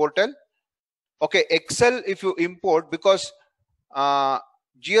portal. Okay, Excel, if you import, because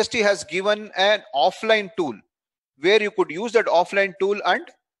GST has given an offline tool where you could use that offline tool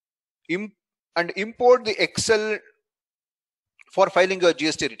and import the Excel for filing your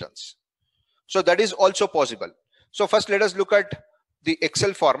GST returns. So that is also possible. So first let us look at the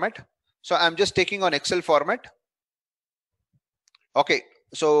Excel format. So I'm just taking on Excel format. Okay,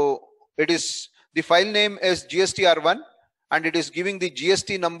 so it is, the file name is GSTR1 and it is giving the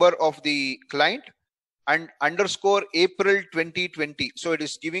GST number of the client and underscore April 2020. So it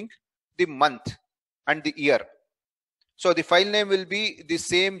is giving the month and the year. So the file name will be the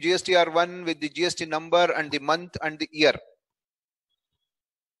same GSTR1 with the GST number and the month and the year.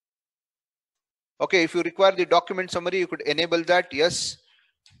 Okay, if you require the document summary, you could enable that, yes.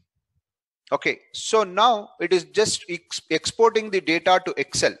 Okay, so now it is just exporting the data to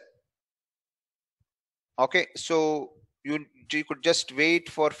Excel. Okay, so you could just wait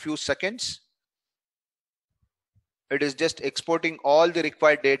for a few seconds. It is just exporting all the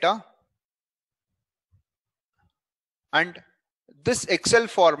required data. And this Excel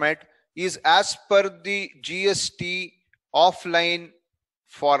format is as per the GST offline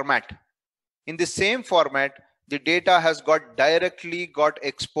format. In the same format, the data has directly got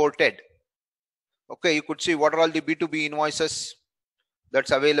exported. Okay, you could see what are all the B2B invoices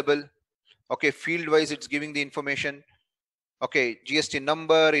that's available. Okay, field wise it's giving the information. Okay, GST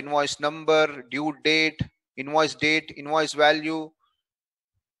number, invoice number, due date, invoice value,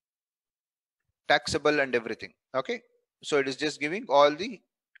 taxable and everything. Okay, so it is just giving all the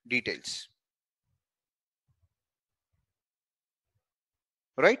details.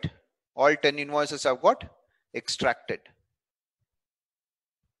 Right, all 10 invoices have got extracted.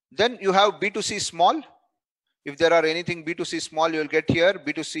 Then you have B2C small. If there are anything B2C small, you will get here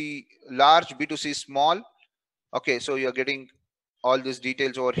B2C large, B2C small. Okay, so you're getting all these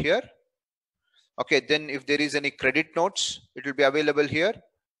details over here. Okay, then if there is any credit notes, it will be available here.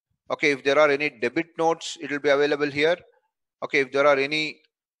 Okay, if there are any debit notes, it will be available here. Okay, if there are any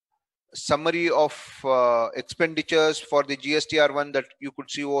summary of expenditures for the GSTR1 that you could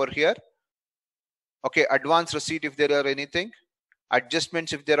see over here. Okay, advance receipt if there are anything,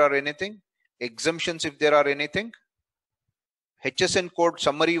 adjustments if there are anything, exemptions if there are anything, HSN code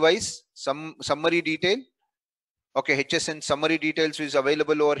summary wise, some summary detail. Okay, HSN summary details is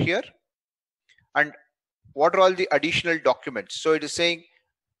available over here. And what are all the additional documents? So it is saying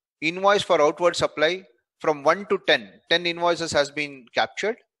invoice for outward supply from 1 to 10. 10 invoices has been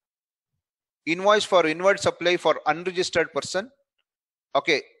captured. Invoice for inward supply for unregistered person.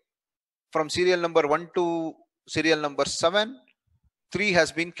 Okay, from serial number 1 to serial number 7, 3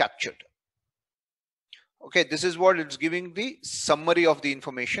 has been captured. Okay, this is what it's giving the summary of the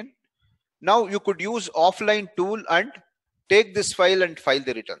information. Now you could use offline tool and take this file and file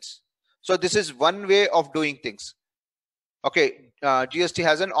the returns. So this is one way of doing things. Okay, GST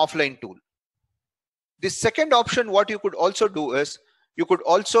has an offline tool. The second option, what you could also do is you could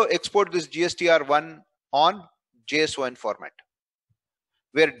also export this GSTR1 on JSON format,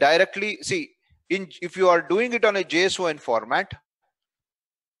 where directly, see, if you are doing it on a JSON format,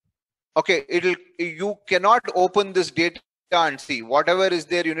 okay, you cannot open this data and see whatever is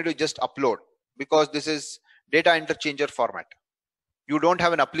there. You need to just upload, because this is data interchanger format. You don't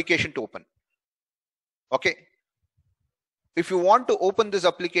have an application to open. Okay, if you want to open this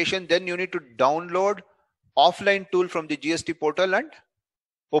application, then you need to download offline tool from the GST portal and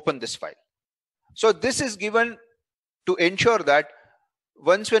open this file. So this is given to ensure that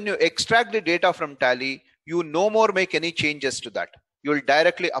once when you extract the data from Tally, you no more make any changes to that. You will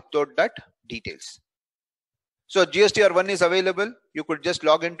directly upload that details. So GSTR1 is available. You could just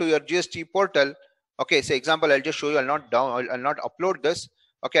log into your GST portal. Okay, say example, I'll just show you. I'll not upload this.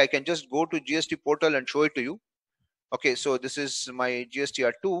 Okay, I can just go to GST portal and show it to you. Okay, so this is my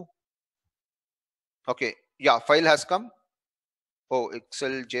GSTR2. Okay, yeah, file has come. Oh,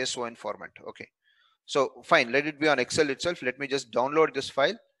 Excel JSON format. Okay, so fine, let it be on Excel itself. Let me just download this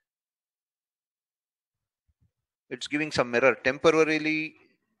file. It's giving some error temporarily,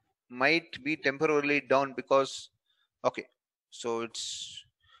 might be temporarily down because, okay, so it's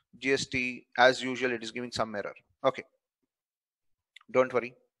GST as usual, it is giving some error. Okay, don't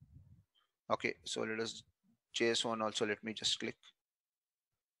worry. Okay, so let us JSON also, let me just click.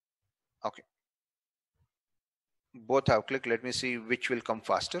 Okay, both have clicked. Let me see which will come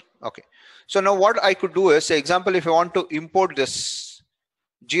faster. Okay, so now what I could do is, say example, if I want to import this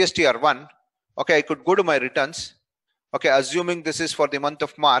GSTR1, okay, I could go to my returns. Okay, assuming this is for the month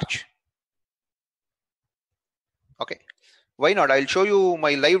of March. Okay, Why not? I'll show you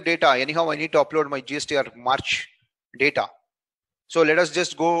my live data. Anyhow, I need to upload my GSTR March data. So let us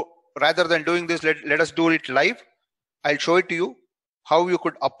just go, rather than doing this, let us do it live. I'll show it to you how you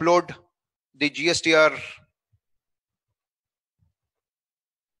could upload the GSTR.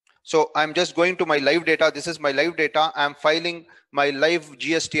 So I'm just going to my live data. This is my live data. I'm filing my live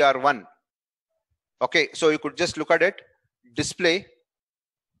GSTR1. Okay, so you could just look at it. Display,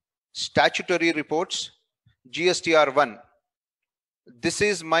 statutory reports, GSTR1. This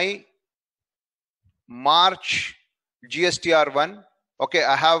is my March GSTR1. Okay,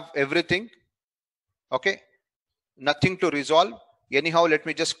 I have everything. Okay, nothing to resolve. Anyhow, let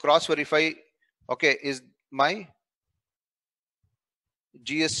me just cross verify. Okay, is my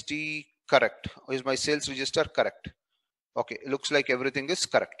GST correct? Is my sales register correct? Okay, it looks like everything is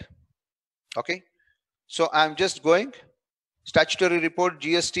correct. Okay, so I'm just going statutory report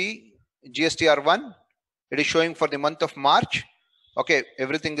GST GSTR1. It is showing for the month of March. Okay,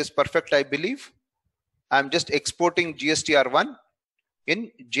 everything is perfect, I believe. I'm just exporting GSTR1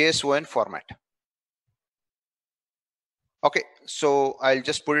 in JSON format. Okay, so I'll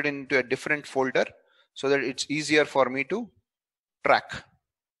just put it into a different folder so that it's easier for me to track.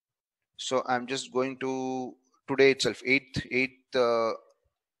 So I'm just going to today itself, 8th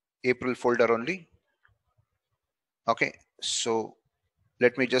April folder only. Okay, so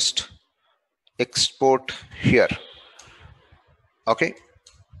let me just export here. Okay,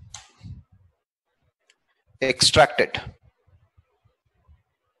 extract it.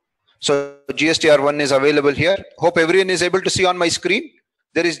 So GSTR1 is available here. Hope everyone is able to see on my screen.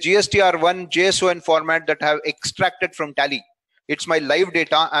 There is GSTR1 JSON format that I have extracted from Tally. It's my live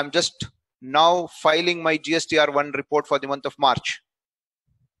data. I'm just now filing my GSTR1 report for the month of March.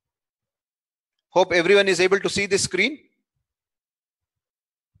 Hope everyone is able to see this screen.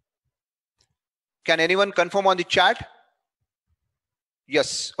 Can anyone confirm on the chat?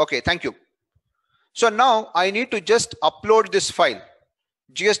 Yes. Okay, thank you. So now I need to just upload this file.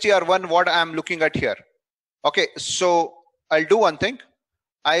 GSTR1, what I'm looking at here. Okay, so I'll do one thing.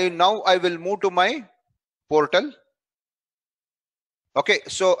 I will move to my portal. Okay,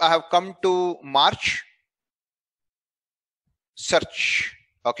 so I have come to March, search.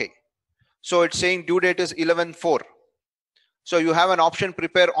 Okay, so it's saying due date is 11/4. So you have an option,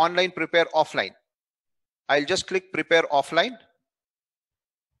 prepare online, prepare offline. I'll just click prepare offline.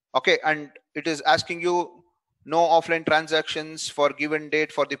 Okay, and it is asking you no offline transactions for given date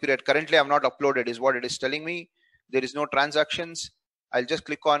for the period. Currently I have not uploaded is what it is telling me. There is no transactions. I'll just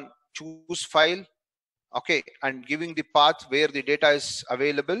click on choose file. Okay, and giving the path where the data is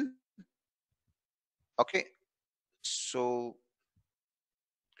available. Okay, so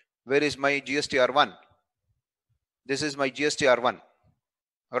where is my GSTR1? This is my GSTR1.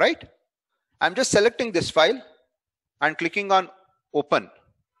 All right, I'm just selecting this file and clicking on open.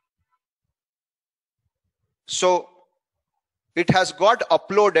 So it has got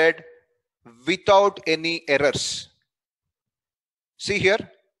uploaded without any errors. See here,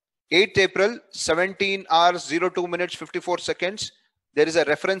 8th April, 17 hours, 02 minutes, 54 seconds. There is a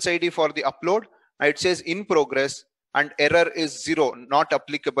reference ID for the upload. And it says in progress and error is 0, not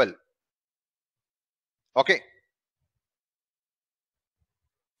applicable. Okay.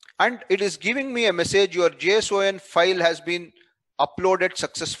 And it is giving me a message, your JSON file has been uploaded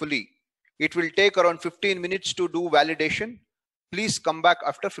successfully. It will take around 15 minutes to do validation. Please come back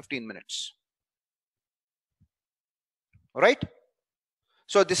after 15 minutes. All right.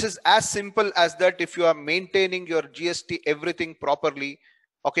 So this is as simple as that. If you are maintaining your GST everything properly,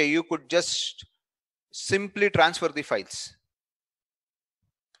 okay, you could just simply transfer the files.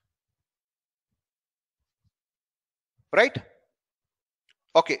 Right?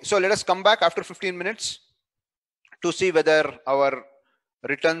 Okay, so let us come back after 15 minutes to see whether our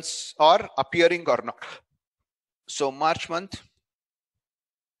returns are appearing or not. So March month.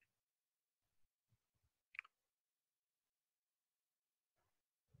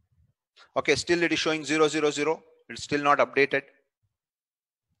 Okay, still it is showing 000. It's still not updated.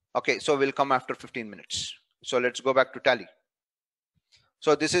 Okay, so we'll come after 15 minutes. So let's go back to Tally.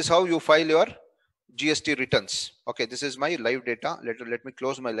 So this is how you file your GST returns. Okay, this is my live data. Let me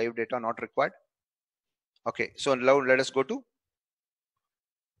close my live data, not required. Okay, so now let us go to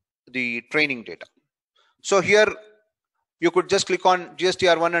the training data. So here you could just click on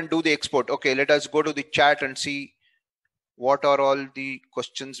GSTR1 and do the export. Okay, let us go to the chat and see what are all the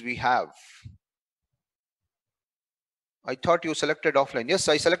questions we have. I thought you selected offline. Yes,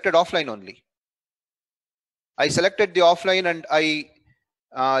 I selected offline only. I selected the offline and I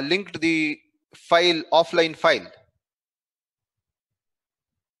linked the file, offline file.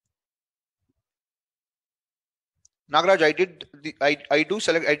 Nagaraj, I did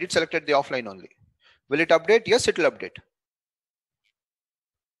selected the offline only. Will it update? Yes, it will update.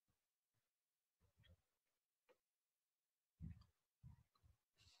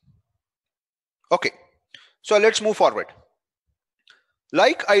 Okay, so let's move forward.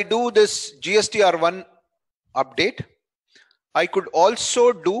 Like I do this GSTR1 update, I could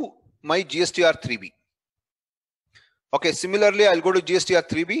also do my GSTR3B. Okay, similarly, I'll go to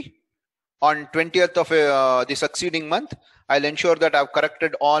GSTR3B on 20th of the succeeding month. I'll ensure that I've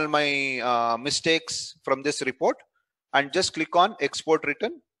corrected all my mistakes from this report and just click on export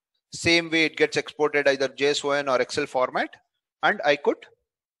return. Same way it gets exported either JSON or Excel format, and I could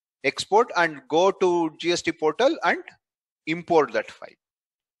export and go to GST portal and import that file.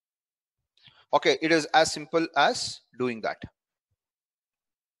 Okay, it is as simple as doing that.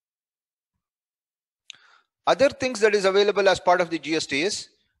 Other things that is available as part of the GST is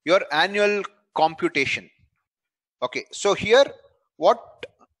your annual computation. Okay, so here what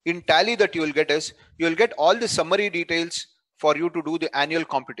in Tally that you will get is you will get all the summary details for you to do the annual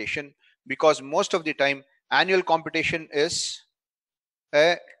computation, because most of the time annual computation is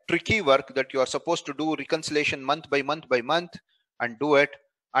a tricky work that you are supposed to do reconciliation month by month by month and do it.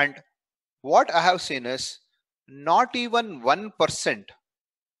 And what I have seen is not even 1%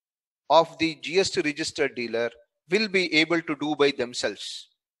 of the GST registered dealer will be able to do by themselves.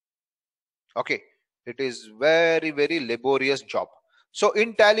 Okay, it is very, very laborious job. So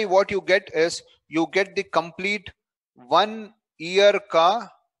in Tally, what you get is you get the complete 1 year ka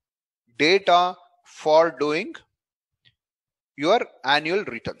data for doing your annual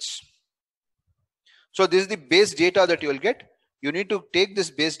returns. So this is the base data that you will get. You need to take this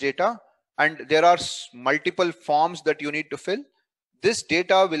base data, and there are multiple forms that you need to fill. This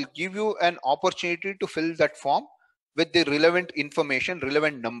data will give you an opportunity to fill that form with the relevant information,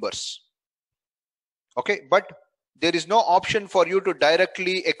 relevant numbers. Okay, but there is no option for you to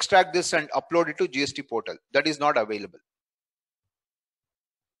directly extract this and upload it to GST portal. That is not available.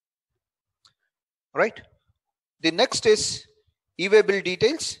 Right. The next is e-way bill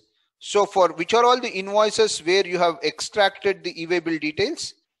details. So for which are all the invoices where you have extracted the e-way bill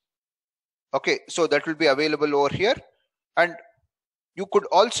details. Okay, so that will be available over here, and you could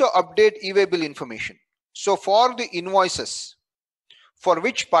also update e-way bill information. So for the invoices, for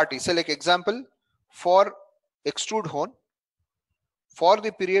which party, say like example, for extrude hone, for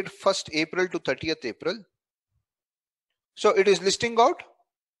the period 1st April to 30th April. So it is listing out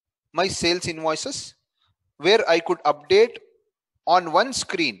my sales invoices where I could update on one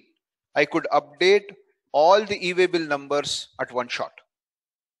screen. I could update all the e-way bill numbers at one shot.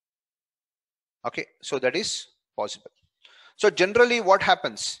 Okay, so that is possible. So generally what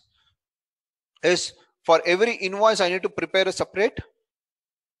happens is for every invoice I need to prepare a separate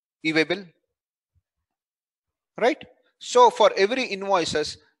e-way bill, right? So for every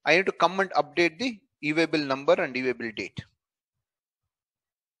invoices I need to come and update the e-way bill number and e-way bill date.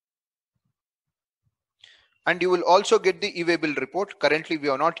 And you will also get the e-way bill report. Currently we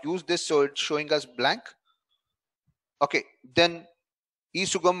have not used this, so it's showing us blank. Okay, then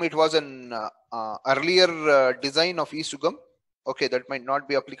e-Sugam, it was an earlier design of e-Sugam. Okay, that might not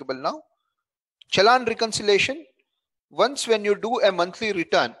be applicable now. Challan reconciliation. Once when you do a monthly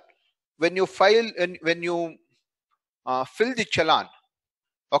return, when you file and when you fill the challan,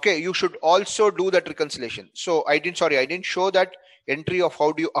 okay, you should also do that reconciliation. So I didn't show that entry of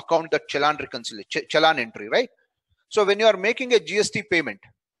how do you account that challan reconciliation, challan entry, right? So when you are making a GST payment,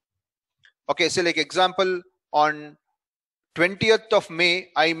 okay, so like example on 20th of May,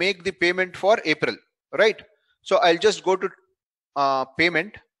 I make the payment for April, right? So I'll just go to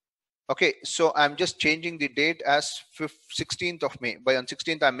payment. Okay, so I'm just changing the date as 16th of May. By on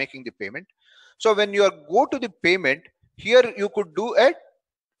 16th, I'm making the payment. So when you go to the payment, here you could do a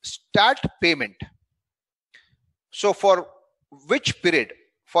start payment. So for which period?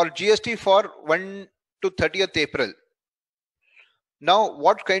 For GST for 1 to 30th April. Now,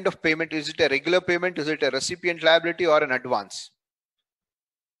 what kind of payment? Is it a regular payment? Is it a recipient liability or an advance?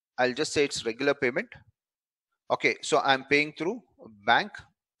 I'll just say it's regular payment. Okay, so I'm paying through bank.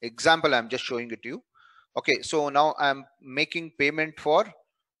 Example, I'm just showing it to you. Okay, so now I'm making payment for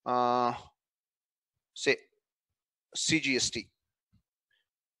say CGST.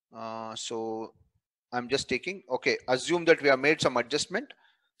 So I'm just taking, okay, assume that we have made some adjustment.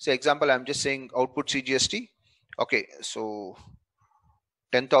 Say example, I'm just saying output CGST. Okay, so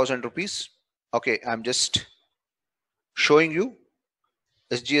 10,000 rupees. Okay, I'm just showing you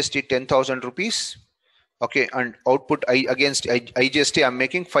SGST 10,000 rupees. Okay, and output against IGST, I'm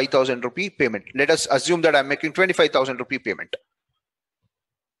making 5,000 rupee payment. Let us assume that I'm making 25,000 rupee payment.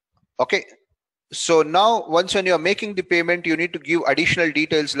 Okay, So now once when you're making the payment, you need to give additional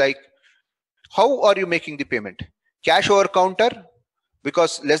details like how are you making the payment? Cash over counter,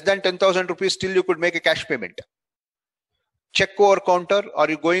 because less than 10,000 rupees still you could make a cash payment. Check over counter, are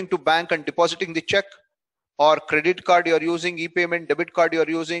you going to bank and depositing the check? Or credit card you're using, e-payment, debit card you're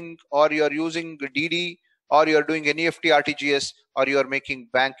using, or you're using DD, or you're doing NEFT RTGS, or you're making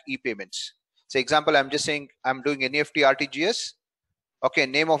bank e-payments. So example, I'm just saying I'm doing NEFT RTGS. Okay,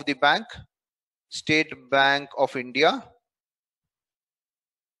 name of the bank, State Bank of India.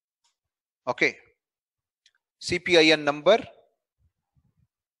 Okay, CPIN number,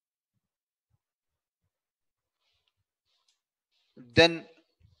 then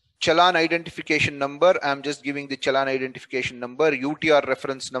Challan identification number. I'm just giving the Challan identification number, UTR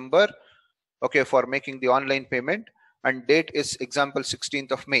reference number, okay, for making the online payment, and date is example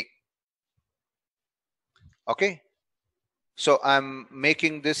 16th of May. Okay, so I'm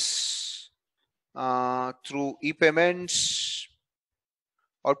making this through e-payments,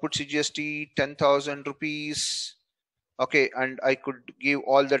 output CGST 10,000 rupees. Okay, and I could give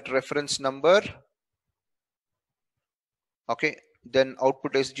all that reference number. Okay, then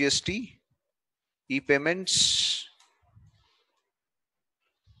output SGST, e-payments,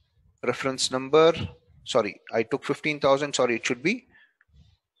 reference number. Sorry, I took 15,000. Sorry, it should be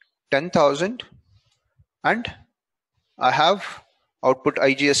 10,000, and I have output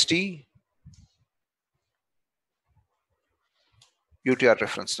IGST, UTR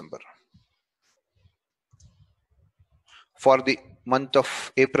reference number for the month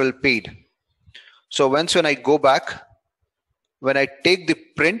of April paid. So once when I go back, when I take the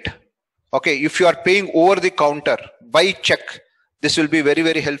print, okay, if you are paying over the counter by check, this will be very,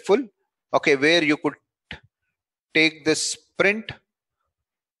 very helpful. Okay, where you could take this print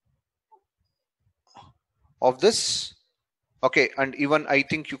of this. Okay, and even I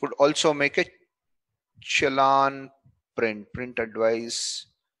think you could also make a Challan print advice.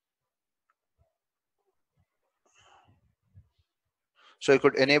 So you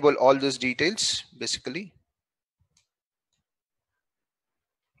could enable all these details. Basically,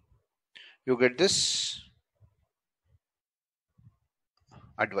 you get this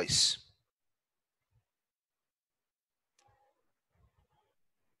advice.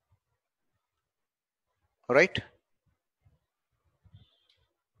 All right.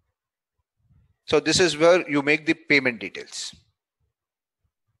 So this is where you make the payment details.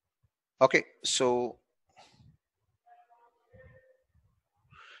 Okay, so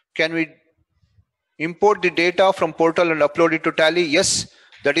can we import the data from portal and upload it to Tally? Yes,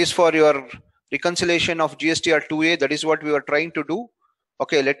 that is for your reconciliation of GSTR2A. That is what we were trying to do.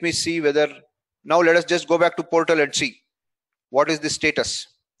 Okay, let me see whether, now let us just go back to portal and see what is the status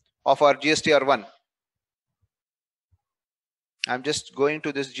of our GSTR1. I'm just going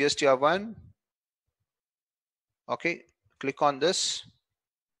to this GSTR1. Okay, click on this.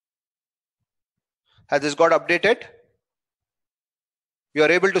 Has this got updated? You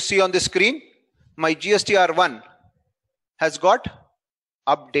are able to see on the screen, my GSTR1 has got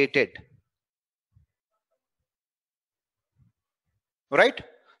updated. Right?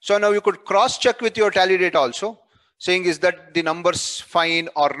 So now you could cross check with your Tally data also, saying is that the numbers fine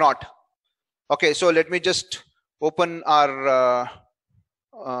or not. Okay, so let me just open our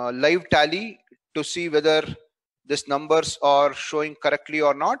live Tally to see whether these numbers are showing correctly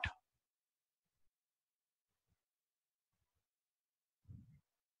or not.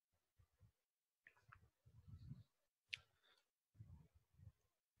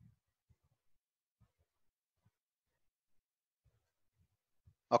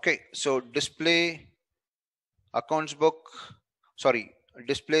 Okay, so display accounts book, sorry,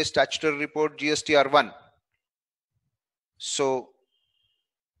 display statutory report GSTR1. So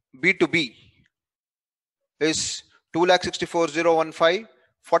B2B is 2,64,015,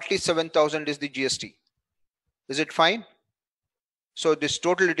 47,000 is the GST. Is it fine? So this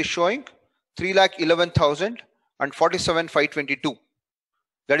total it is showing 3,11,000 and 47,522.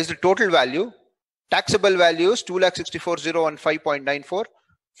 That is the total value. Taxable value is 2,64,015.94,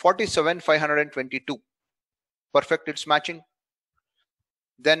 47,522. Perfect, it's matching.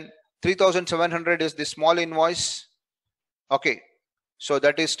 Then 3,700 is the small invoice. Okay, so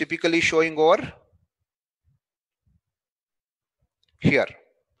that is typically showing over here.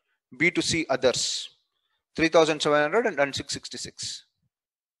 B2C others, 3,700 and 666.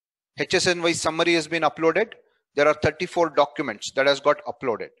 HSN wise summary has been uploaded. There are 34 documents that has got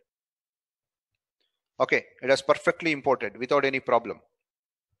uploaded. Okay, it has perfectly imported without any problem.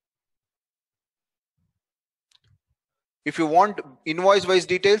 If you want invoice wise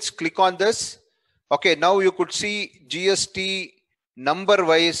details, click on this. Okay, now you could see GST number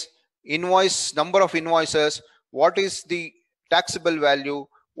wise invoice, number of invoices, what is the taxable value,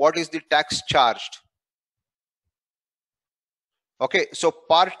 what is the tax charged. Okay, so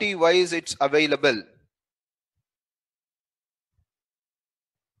party wise it's available.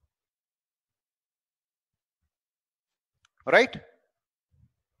 Right?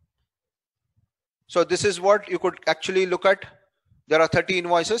 So this is what you could actually look at. There are 30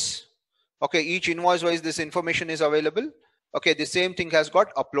 invoices. Okay, each invoice wise this information is available. Okay, the same thing has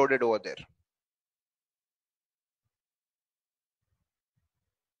got uploaded over there.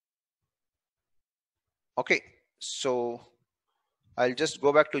 Okay, so I'll just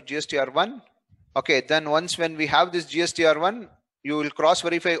go back to GSTR1. Okay, then once when we have this GSTR1, you will cross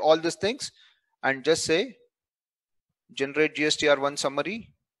verify all these things and just say generate GSTR1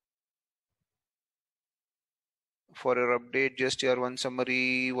 summary. For your update, GSTR1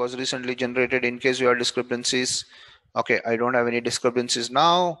 summary was recently generated in case you have discrepancies. Okay, I don't have any discrepancies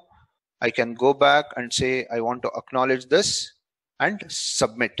now. I can go back and say I want to acknowledge this and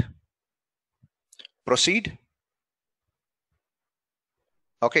submit. Proceed.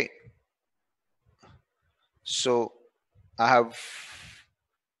 Okay. So I have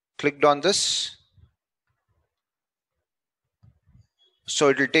clicked on this. So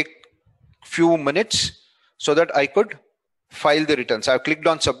it will take few minutes so that I could file the returns. I've clicked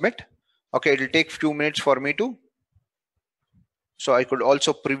on submit. Okay, it will take few minutes for me to. So I could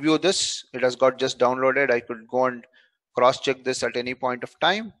also preview this. It has got just downloaded. I could go and cross check this at any point of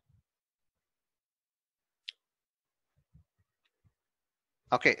time.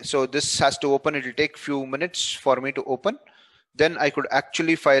 Okay, so this has to open. It will take few minutes for me to open. Then I could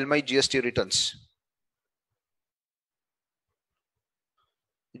actually file my GST returns.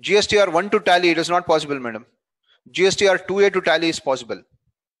 GSTR1 to Tally, it is not possible, madam. GSTR2A to Tally is possible.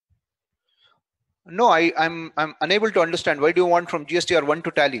 No, I'm unable to understand. Why do you want from GSTR1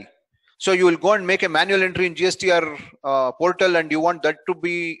 to Tally? So you will go and make a manual entry in GSTR portal and you want that to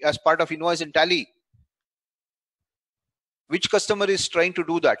be as part of invoice in Tally. Which customer is trying to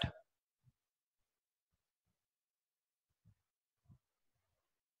do that?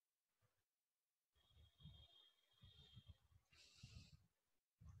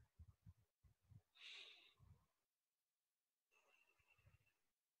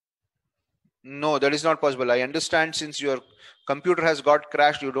 No, that is not possible. I understand since your computer has got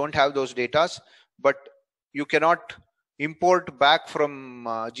crashed, you don't have those datas, but you cannot import back from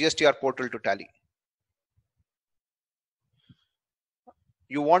GSTR portal to Tally.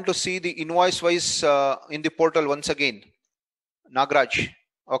 You want to see the invoice wise in the portal once again. Nagraj.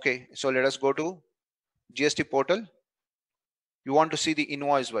 Okay, so let us go to GST portal. You want to see the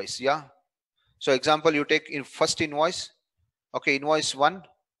invoice wise, yeah? So example, you take in first invoice. Okay, invoice 1.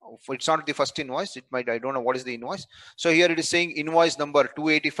 It's not the first invoice. It might, I don't know what is the invoice. So here it is saying invoice number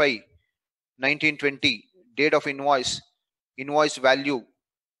 285 1920, date of invoice, invoice value,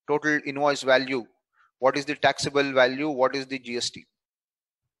 total invoice value, what is the taxable value, what is the GST.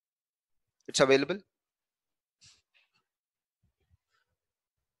 It's available.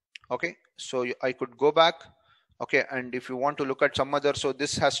 Okay, so I could go back. Okay, and if you want to look at some other, so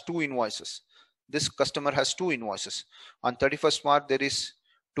this has 2 invoices. This customer has 2 invoices. On 31st March, there is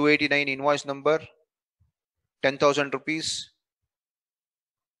 289 invoice number, 10,000 rupees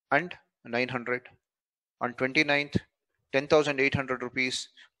and 900. On 29th, 10,800 rupees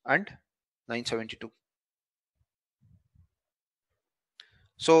and 972.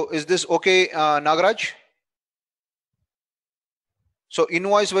 So is this okay, Nagaraj? So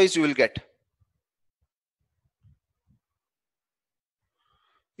invoice wise you will get.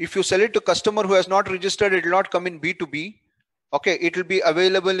 If you sell it to customer who has not registered, it will not come in B2B. Okay, it will be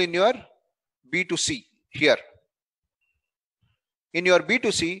available in your B2C here. In your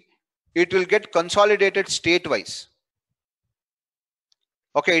B2C, it will get consolidated state wise.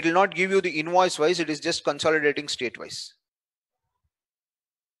 Okay, it will not give you the invoice wise, it is just consolidating state wise.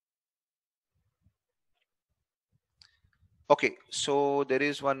 Okay, so there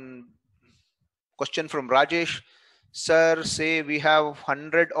is one question from Rajesh. Sir, say we have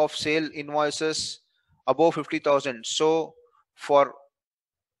 100 of sale invoices above 50,000. So for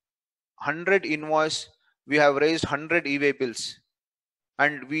 100 invoice, we have raised 100 e-way bills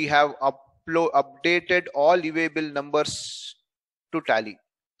and we have updated all e-way bill numbers to Tally.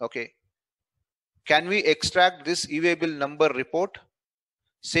 Okay. Can we extract this e-way bill number report?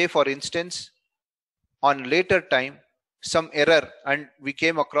 Say for instance, on later time, some error and we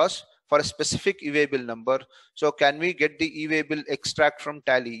came across for a specific e-way bill number. So can we get the e-way bill extract from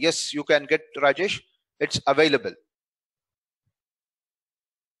Tally? Yes, you can get, Rajesh. It's available.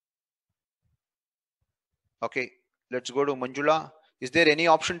 Okay, let's go to Manjula. Is there any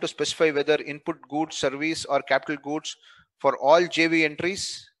option to specify whether input goods, service or capital goods for all JV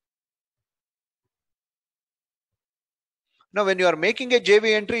entries? Now, when you are making a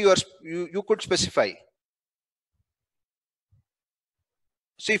JV entry, you could specify.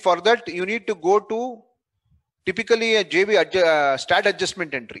 See, for that you need to go to typically a JV stat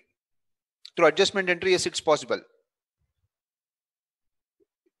adjustment entry. Through adjustment entry, yes, it's possible.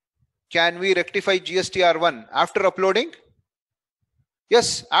 Can we rectify GSTR1 after uploading?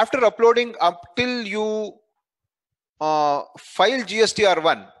 Yes, after uploading, up till you file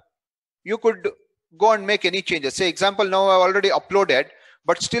GSTR1, you could go and make any changes. Say example, now I've already uploaded,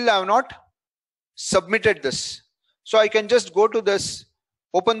 but still I have not submitted this. So I can just go to this,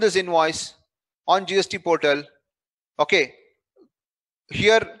 open this invoice on GST portal. Okay,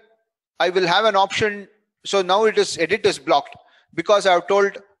 here I will have an option. So now edit is blocked because I have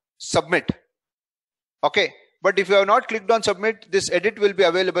told submit. Okay, but if you have not clicked on submit, this edit will be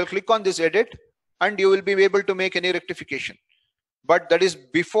available. Click on this edit and you will be able to make any rectification. But that is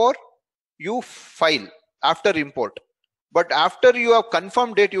before you file, after import. But after you have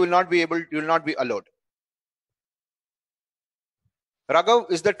confirmed it, you will not be allowed.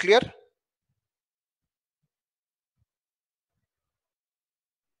 Raghav, is that clear?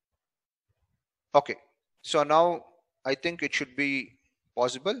 Okay, so now I think it should be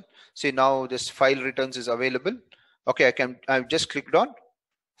possible. See, now this file returns is available. Okay, I've just clicked on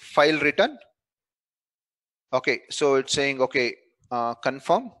file return. Okay, so it's saying, okay,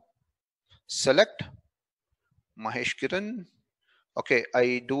 confirm, select Mahesh Kiran. Okay,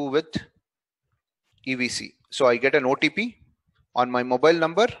 I do with EVC. So I get an OTP on my mobile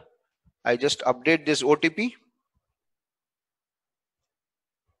number. I just update this OTP.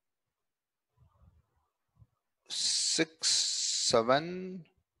 Six, 7.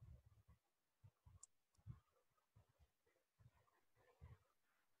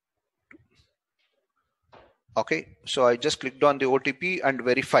 Okay, so I just clicked on the OTP and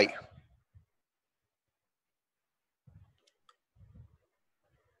verify.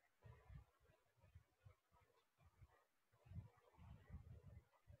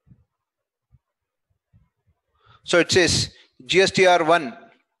 So it says GSTR1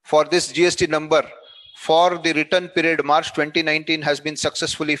 for this GST number for the return period March 2019 has been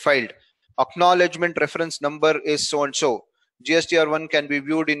successfully filed. Acknowledgement reference number is so and so. GSTR1 can be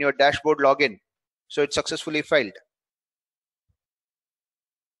viewed in your dashboard login. So it's successfully filed.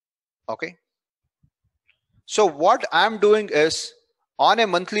 Okay. So what I'm doing is, on a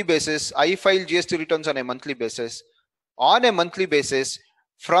monthly basis, I file GST returns on a monthly basis. On a monthly basis,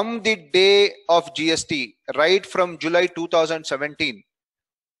 from the day of GST, right from July 2017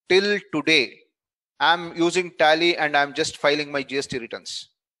 till today, I'm using Tally and I'm just filing my GST returns.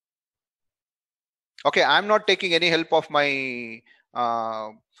 Okay, I'm not taking any help of my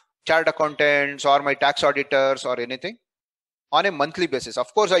chartered accountants or my tax auditors or anything. On a monthly basis,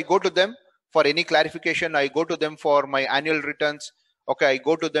 of course, I go to them for any clarification. I go to them for my annual returns. Okay, I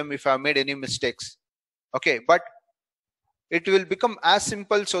go to them if I've made any mistakes. Okay, but it will become as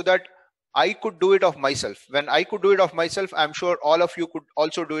simple so that I could do it of myself. When I could do it of myself, I'm sure all of you could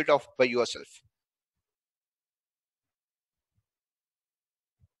also do it of by yourself.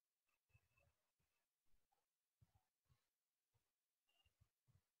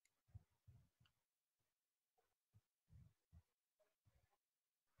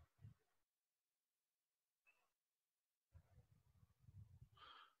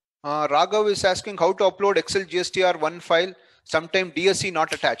 Raghav is asking how to upload Excel GSTR1 file, sometime DSC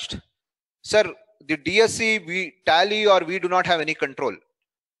not attached. Sir, the DSC we do not have any control.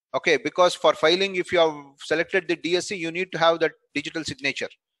 Okay, because for filing, if you have selected the DSC, you need to have that digital signature.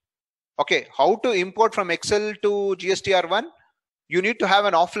 Okay, how to import from Excel to GSTR1? You need to have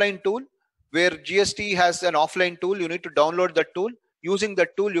an offline tool where GST has an offline tool. You need to download that tool. Using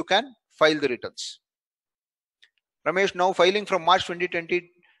that tool, you can file the returns. Ramesh, now filing from March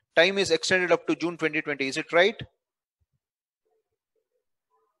 2020, time is extended up to June 2020. Is it right?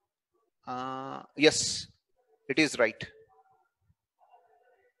 Yes, it is right.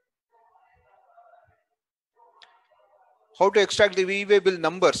 How to extract the e-way-bill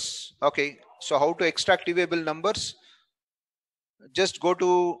numbers? Okay, so how to extract e-way-bill numbers? Just go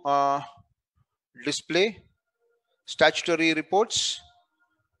to display, statutory reports,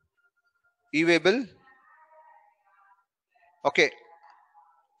 e-way-bill. Okay,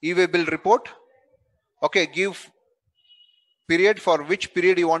 e-way-bill report. Okay, give period for which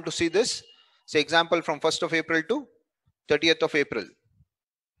period you want to see this. Say example from 1st of April to 30th of April.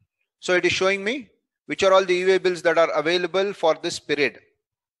 So it is showing me which are all the e-way bills that are available for this period.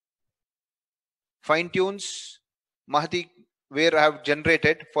 Fine tunes, Mahdi where I have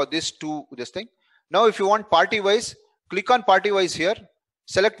generated for this thing. Now if you want party wise, click on party wise here,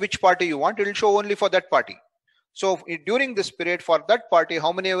 select which party you want. It will show only for that party. So during this period for that party,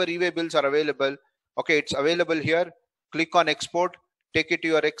 how many ever e-way bills are available? Okay, it's available here. Click on export, take it to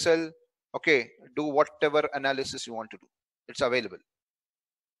your Excel. Okay, do whatever analysis you want to do. It's available.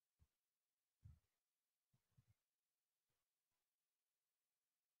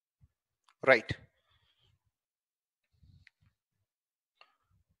 Right.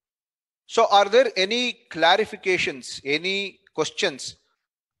 So are there any clarifications, any questions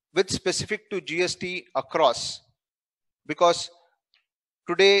with specific to GST across? Because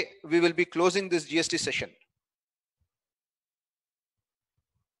today we will be closing this GST session.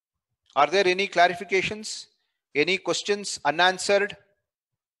 Are there any clarifications, any questions unanswered?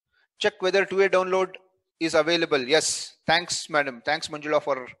 Check whether 2A download is available. Yes, thanks madam. Thanks Manjula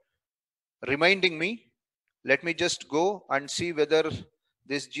for reminding me. Let me just go and see whether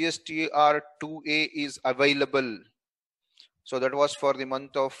this GSTR2A is available. So that was for the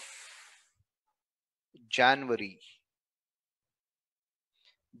month of January.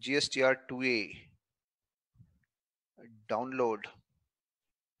 GSTR2A download.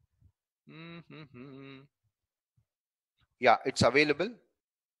 Yeah, it's available.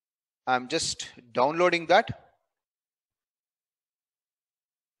 I'm just downloading that.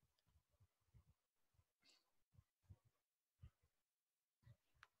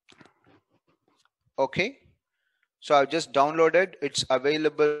 Okay, so I've just downloaded. It's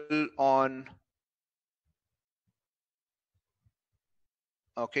available on.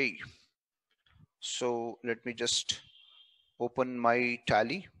 Okay, so let me just open my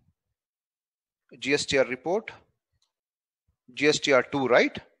Tally. GSTR report, GSTR2,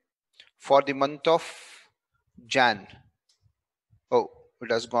 right? For the month of Jan. Oh,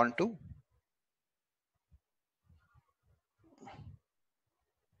 it has gone to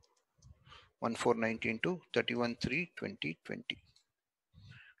 1419 to 31/3/2020.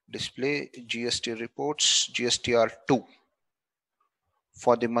 Display GST reports, GSTR2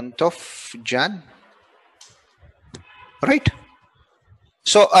 for the month of Jan. Right.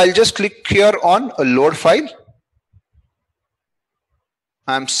 So I'll just click here on a load file.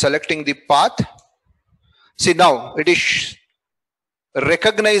 I'm selecting the path. See, now it is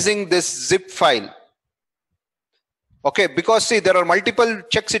recognizing this zip file. Okay, because see, there are multiple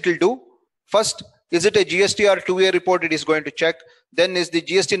checks it will do. First, is it a GSTR2A report? It is going to check. Then is the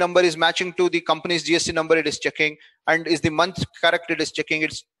GST number is matching to the company's GST number? It is checking. And is the month correct? It is checking.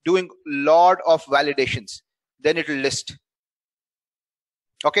 It's doing a lot of validations. Then it will list.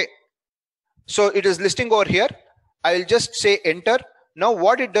 Okay, so it is listing over here. I will just say enter. Now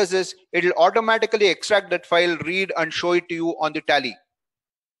what it does is it will automatically extract that file, read and show it to you on the Tally.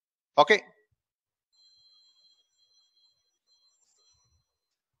 Okay.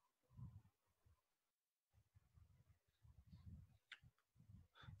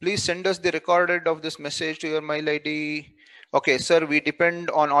 Please send us the recorded of this message to your mail ID. Okay, sir, we depend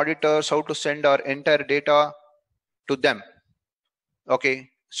on auditors how to send our entire data to them. Okay,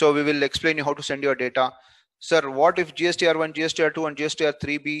 so we will explain you how to send your data. Sir, what if GSTR1, GSTR2 and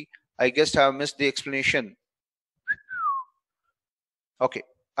GSTR3B? I guess I have missed the explanation. Okay,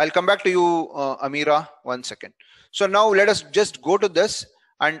 I'll come back to you, Amira, 1 second. So now let us just go to this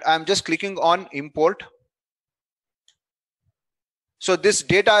and I'm just clicking on import. So this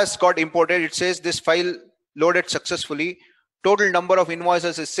data has got imported. It says this file loaded successfully. Total number of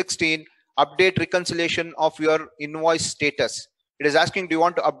invoices is 16. Update reconciliation of your invoice status. It is asking, do you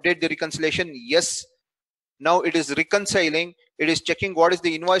want to update the reconciliation? Yes. Now it is reconciling. It is checking what is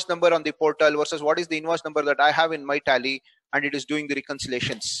the invoice number on the portal versus what is the invoice number that I have in my Tally, and it is doing the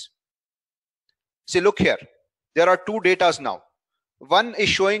reconciliations. See, look here. There are two datas now. One is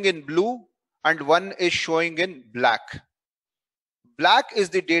showing in blue and one is showing in black. Black is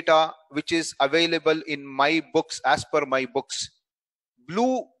the data which is available in my books as per my books.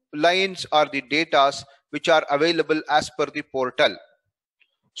 Blue lines are the datas which are available as per the portal.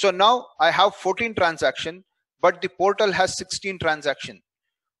 So now I have 14 transactions, but the portal has 16 transactions.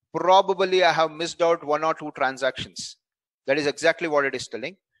 Probably I have missed out 1 or 2 transactions. That is exactly what it is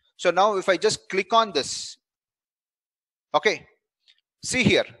telling. So now if I just click on this, okay, see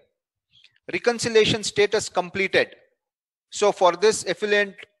here, reconciliation status completed. So for this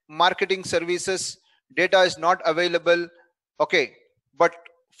affiliate marketing services, data is not available. Okay, but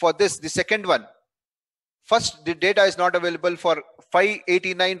for this, the second one, first the data is not available for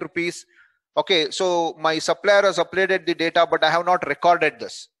 589 rupees. Okay, so my supplier has uploaded the data, but I have not recorded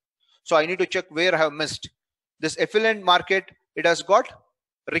this. So I need to check where I have missed. This affiliate market, it has got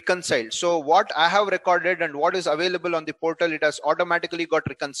reconciled. So what I have recorded and what is available on the portal, it has automatically got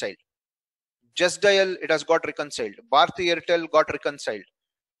reconciled. Just Dial, it has got reconciled. Bharti Airtel got reconciled.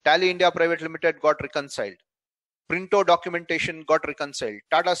 Tally India Private Limited got reconciled. Printo documentation got reconciled.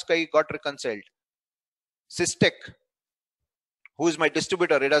 Tata Sky got reconciled. Systec, who is my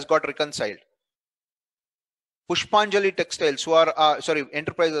distributor, it has got reconciled. Pushpanjali Textiles, who are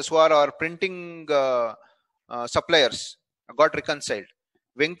enterprises who are our printing suppliers, got reconciled.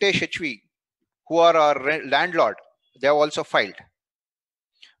 Venkatesh HV, who are our landlord, they have also filed.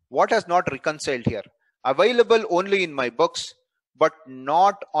 What has not reconciled here? Available only in my books, but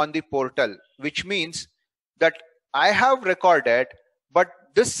not on the portal, which means that I have recorded, but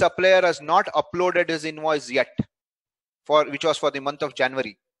this supplier has not uploaded his invoice yet, which was for the month of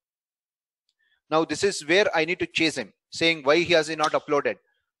January. Now this is where I need to chase him, saying why he has not uploaded,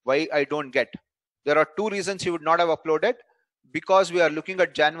 why I don't get. There are two reasons he would not have uploaded. Because we are looking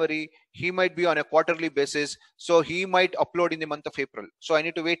at January, he might be on a quarterly basis, so he might upload in the month of April. So I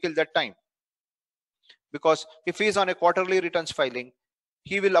need to wait till that time. Because if he is on a quarterly returns filing,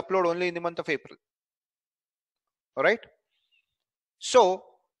 he will upload only in the month of April. All right. So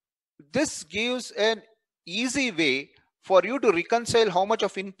this gives an easy way for you to reconcile how much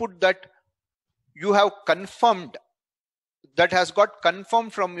of input that you have confirmed, that has got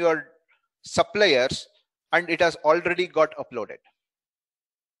confirmed from your suppliers, and it has already got uploaded.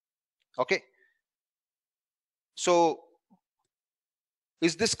 Okay. So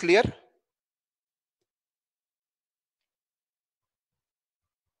is this clear?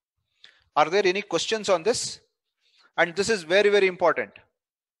 Are there any questions on this? And this is very, very important.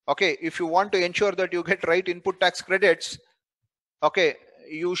 Okay. If you want to ensure that you get right input tax credits, okay,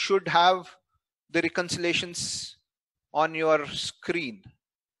 you should have the reconciliations on your screen.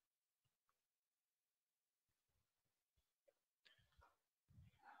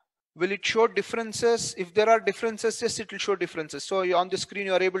 Will it show differences? If there are differences, yes, it will show differences. So on the screen,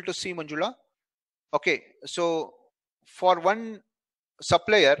 you are able to see, Manjula. Okay, so for one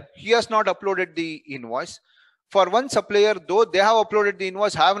supplier, he has not uploaded the invoice. For one supplier, though they have uploaded the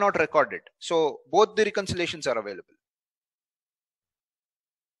invoice, have not recorded. So both the reconciliations are available.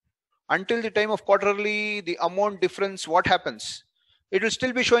 Until the time of quarterly, the amount difference, what happens? It will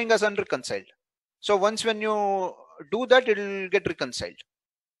still be showing as unreconciled. So once when you do that, it will get reconciled.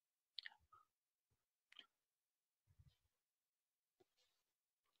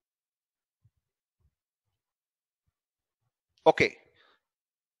 Okay.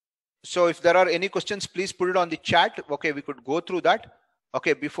 So if there are any questions, please put it on the chat. Okay, we could go through that.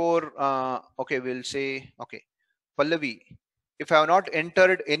 Okay, before, okay, we'll say, okay, Pallavi, if I have not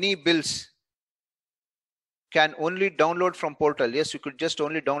entered any bills, can only download from portal. Yes, you could just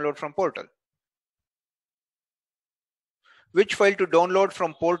only download from portal. Which file to download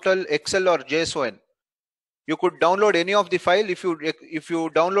from portal, Excel or JSON? You could download any of the file. If you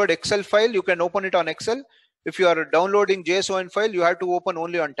download Excel file, you can open it on Excel. If you are downloading JSON file, you have to open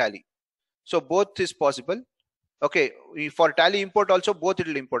only on Tally. So both is possible. Okay, for Tally import also, both it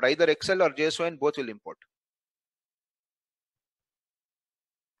will import, either Excel or JSON, both will import.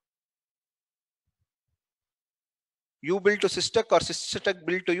 You bill to Systec or Systec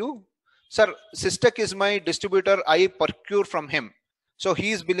bill to you? Sir, Systec is my distributor. I procure from him. So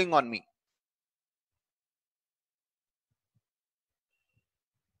he is billing on me.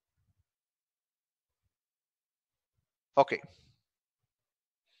 Okay.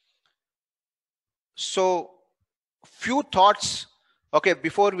 So few thoughts. Okay,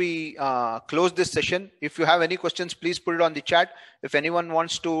 before we close this session, if you have any questions, please put it on the chat. If anyone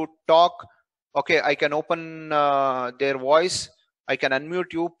wants to talk, okay, I can open their voice. I can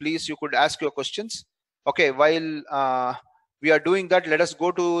unmute you. Please, you could ask your questions. Okay, while we are doing that, let us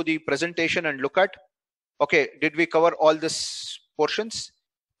go to the presentation and look at. Okay, did we cover all these portions?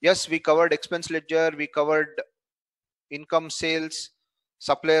 Yes, we covered expense ledger. We covered income, sales,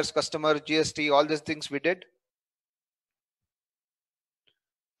 suppliers, customer, GST, all these things we did.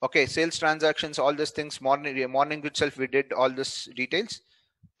 Okay, sales transactions, all these things, morning itself we did all this details.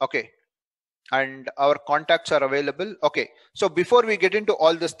 Okay, and our contacts are available. Okay, so before we get into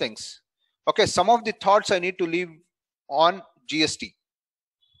all these things, okay, some of the thoughts I need to leave on GST.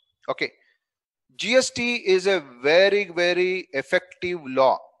 Okay, GST is a very, very effective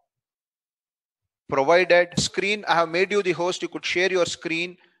law. Provided screen, I have made you the host. You could share your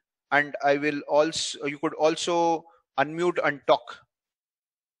screen, and I will also, you could also unmute and talk.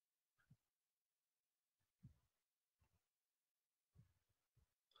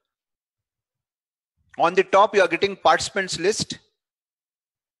 On the top, you are getting participants list.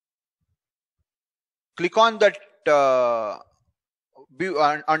 Click on that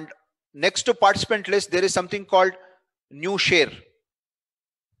and next to participant list, there is something called new share.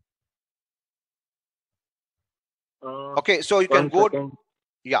 Okay, so you can go.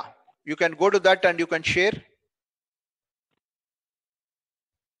 Yeah, you can go to that and you can share.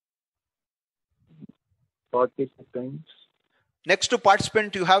 Participants. Next to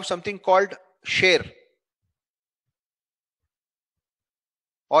participant, you have something called share.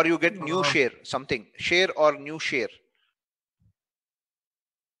 Or you get new share, something. Share or new share.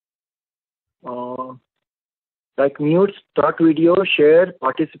 Like mute, start video, share,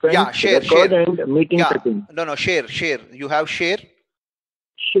 participant, yeah, share, record, share. and meeting settings. No, share. You have share?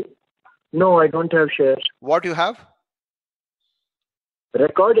 No, I don't have share. What you have?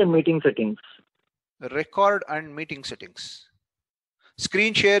 Record and meeting settings. Record and meeting settings.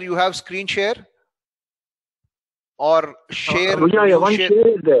 Screen share, you have screen share? Or share? One share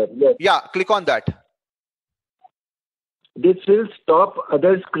is there. Yes. Yeah, click on that. This will stop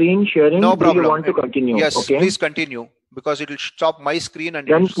other screen sharing. No problem. Do you want to continue? Yes, okay. Please continue, because it will stop my screen and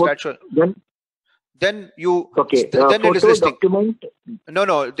then you. Okay. Then it is this document. Thing.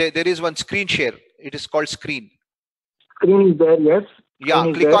 No. There is one screen share. It is called screen. Screen is there. Yes.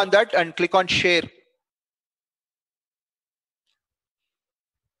 Yeah. Click on that and click on share.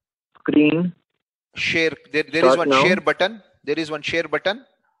 Screen. Share. There is one share button. There is one share button.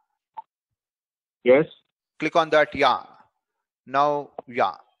 Yes. Click on that. Yeah. Now,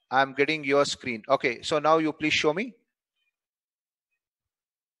 yeah, I'm getting your screen. Okay. So now you please show me.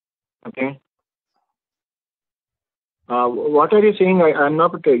 Okay. What are you seeing? I'm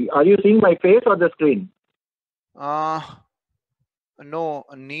not okay. Are you seeing my face or the screen? No,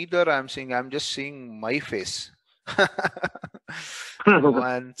 neither I'm seeing. I'm just seeing my face.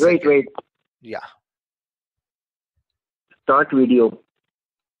 Wait. Yeah. Start video.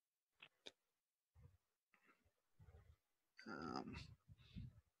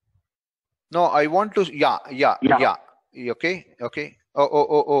 No, I want to. Yeah. Okay.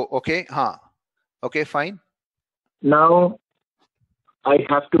 Oh. Okay. Huh. Okay. Fine. Now I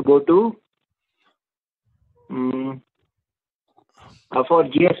have to go to for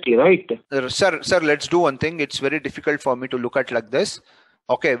GST, right? Sir, let's do one thing. It's very difficult for me to look at like this.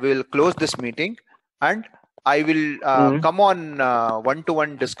 Okay, we'll close this meeting and I will come on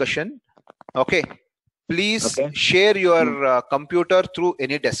one-to-one discussion. Okay. Please share your computer through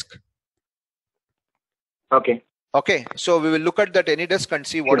AnyDesk. Okay. Okay. So we will look at that AnyDesk and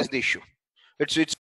see what is the issue. It's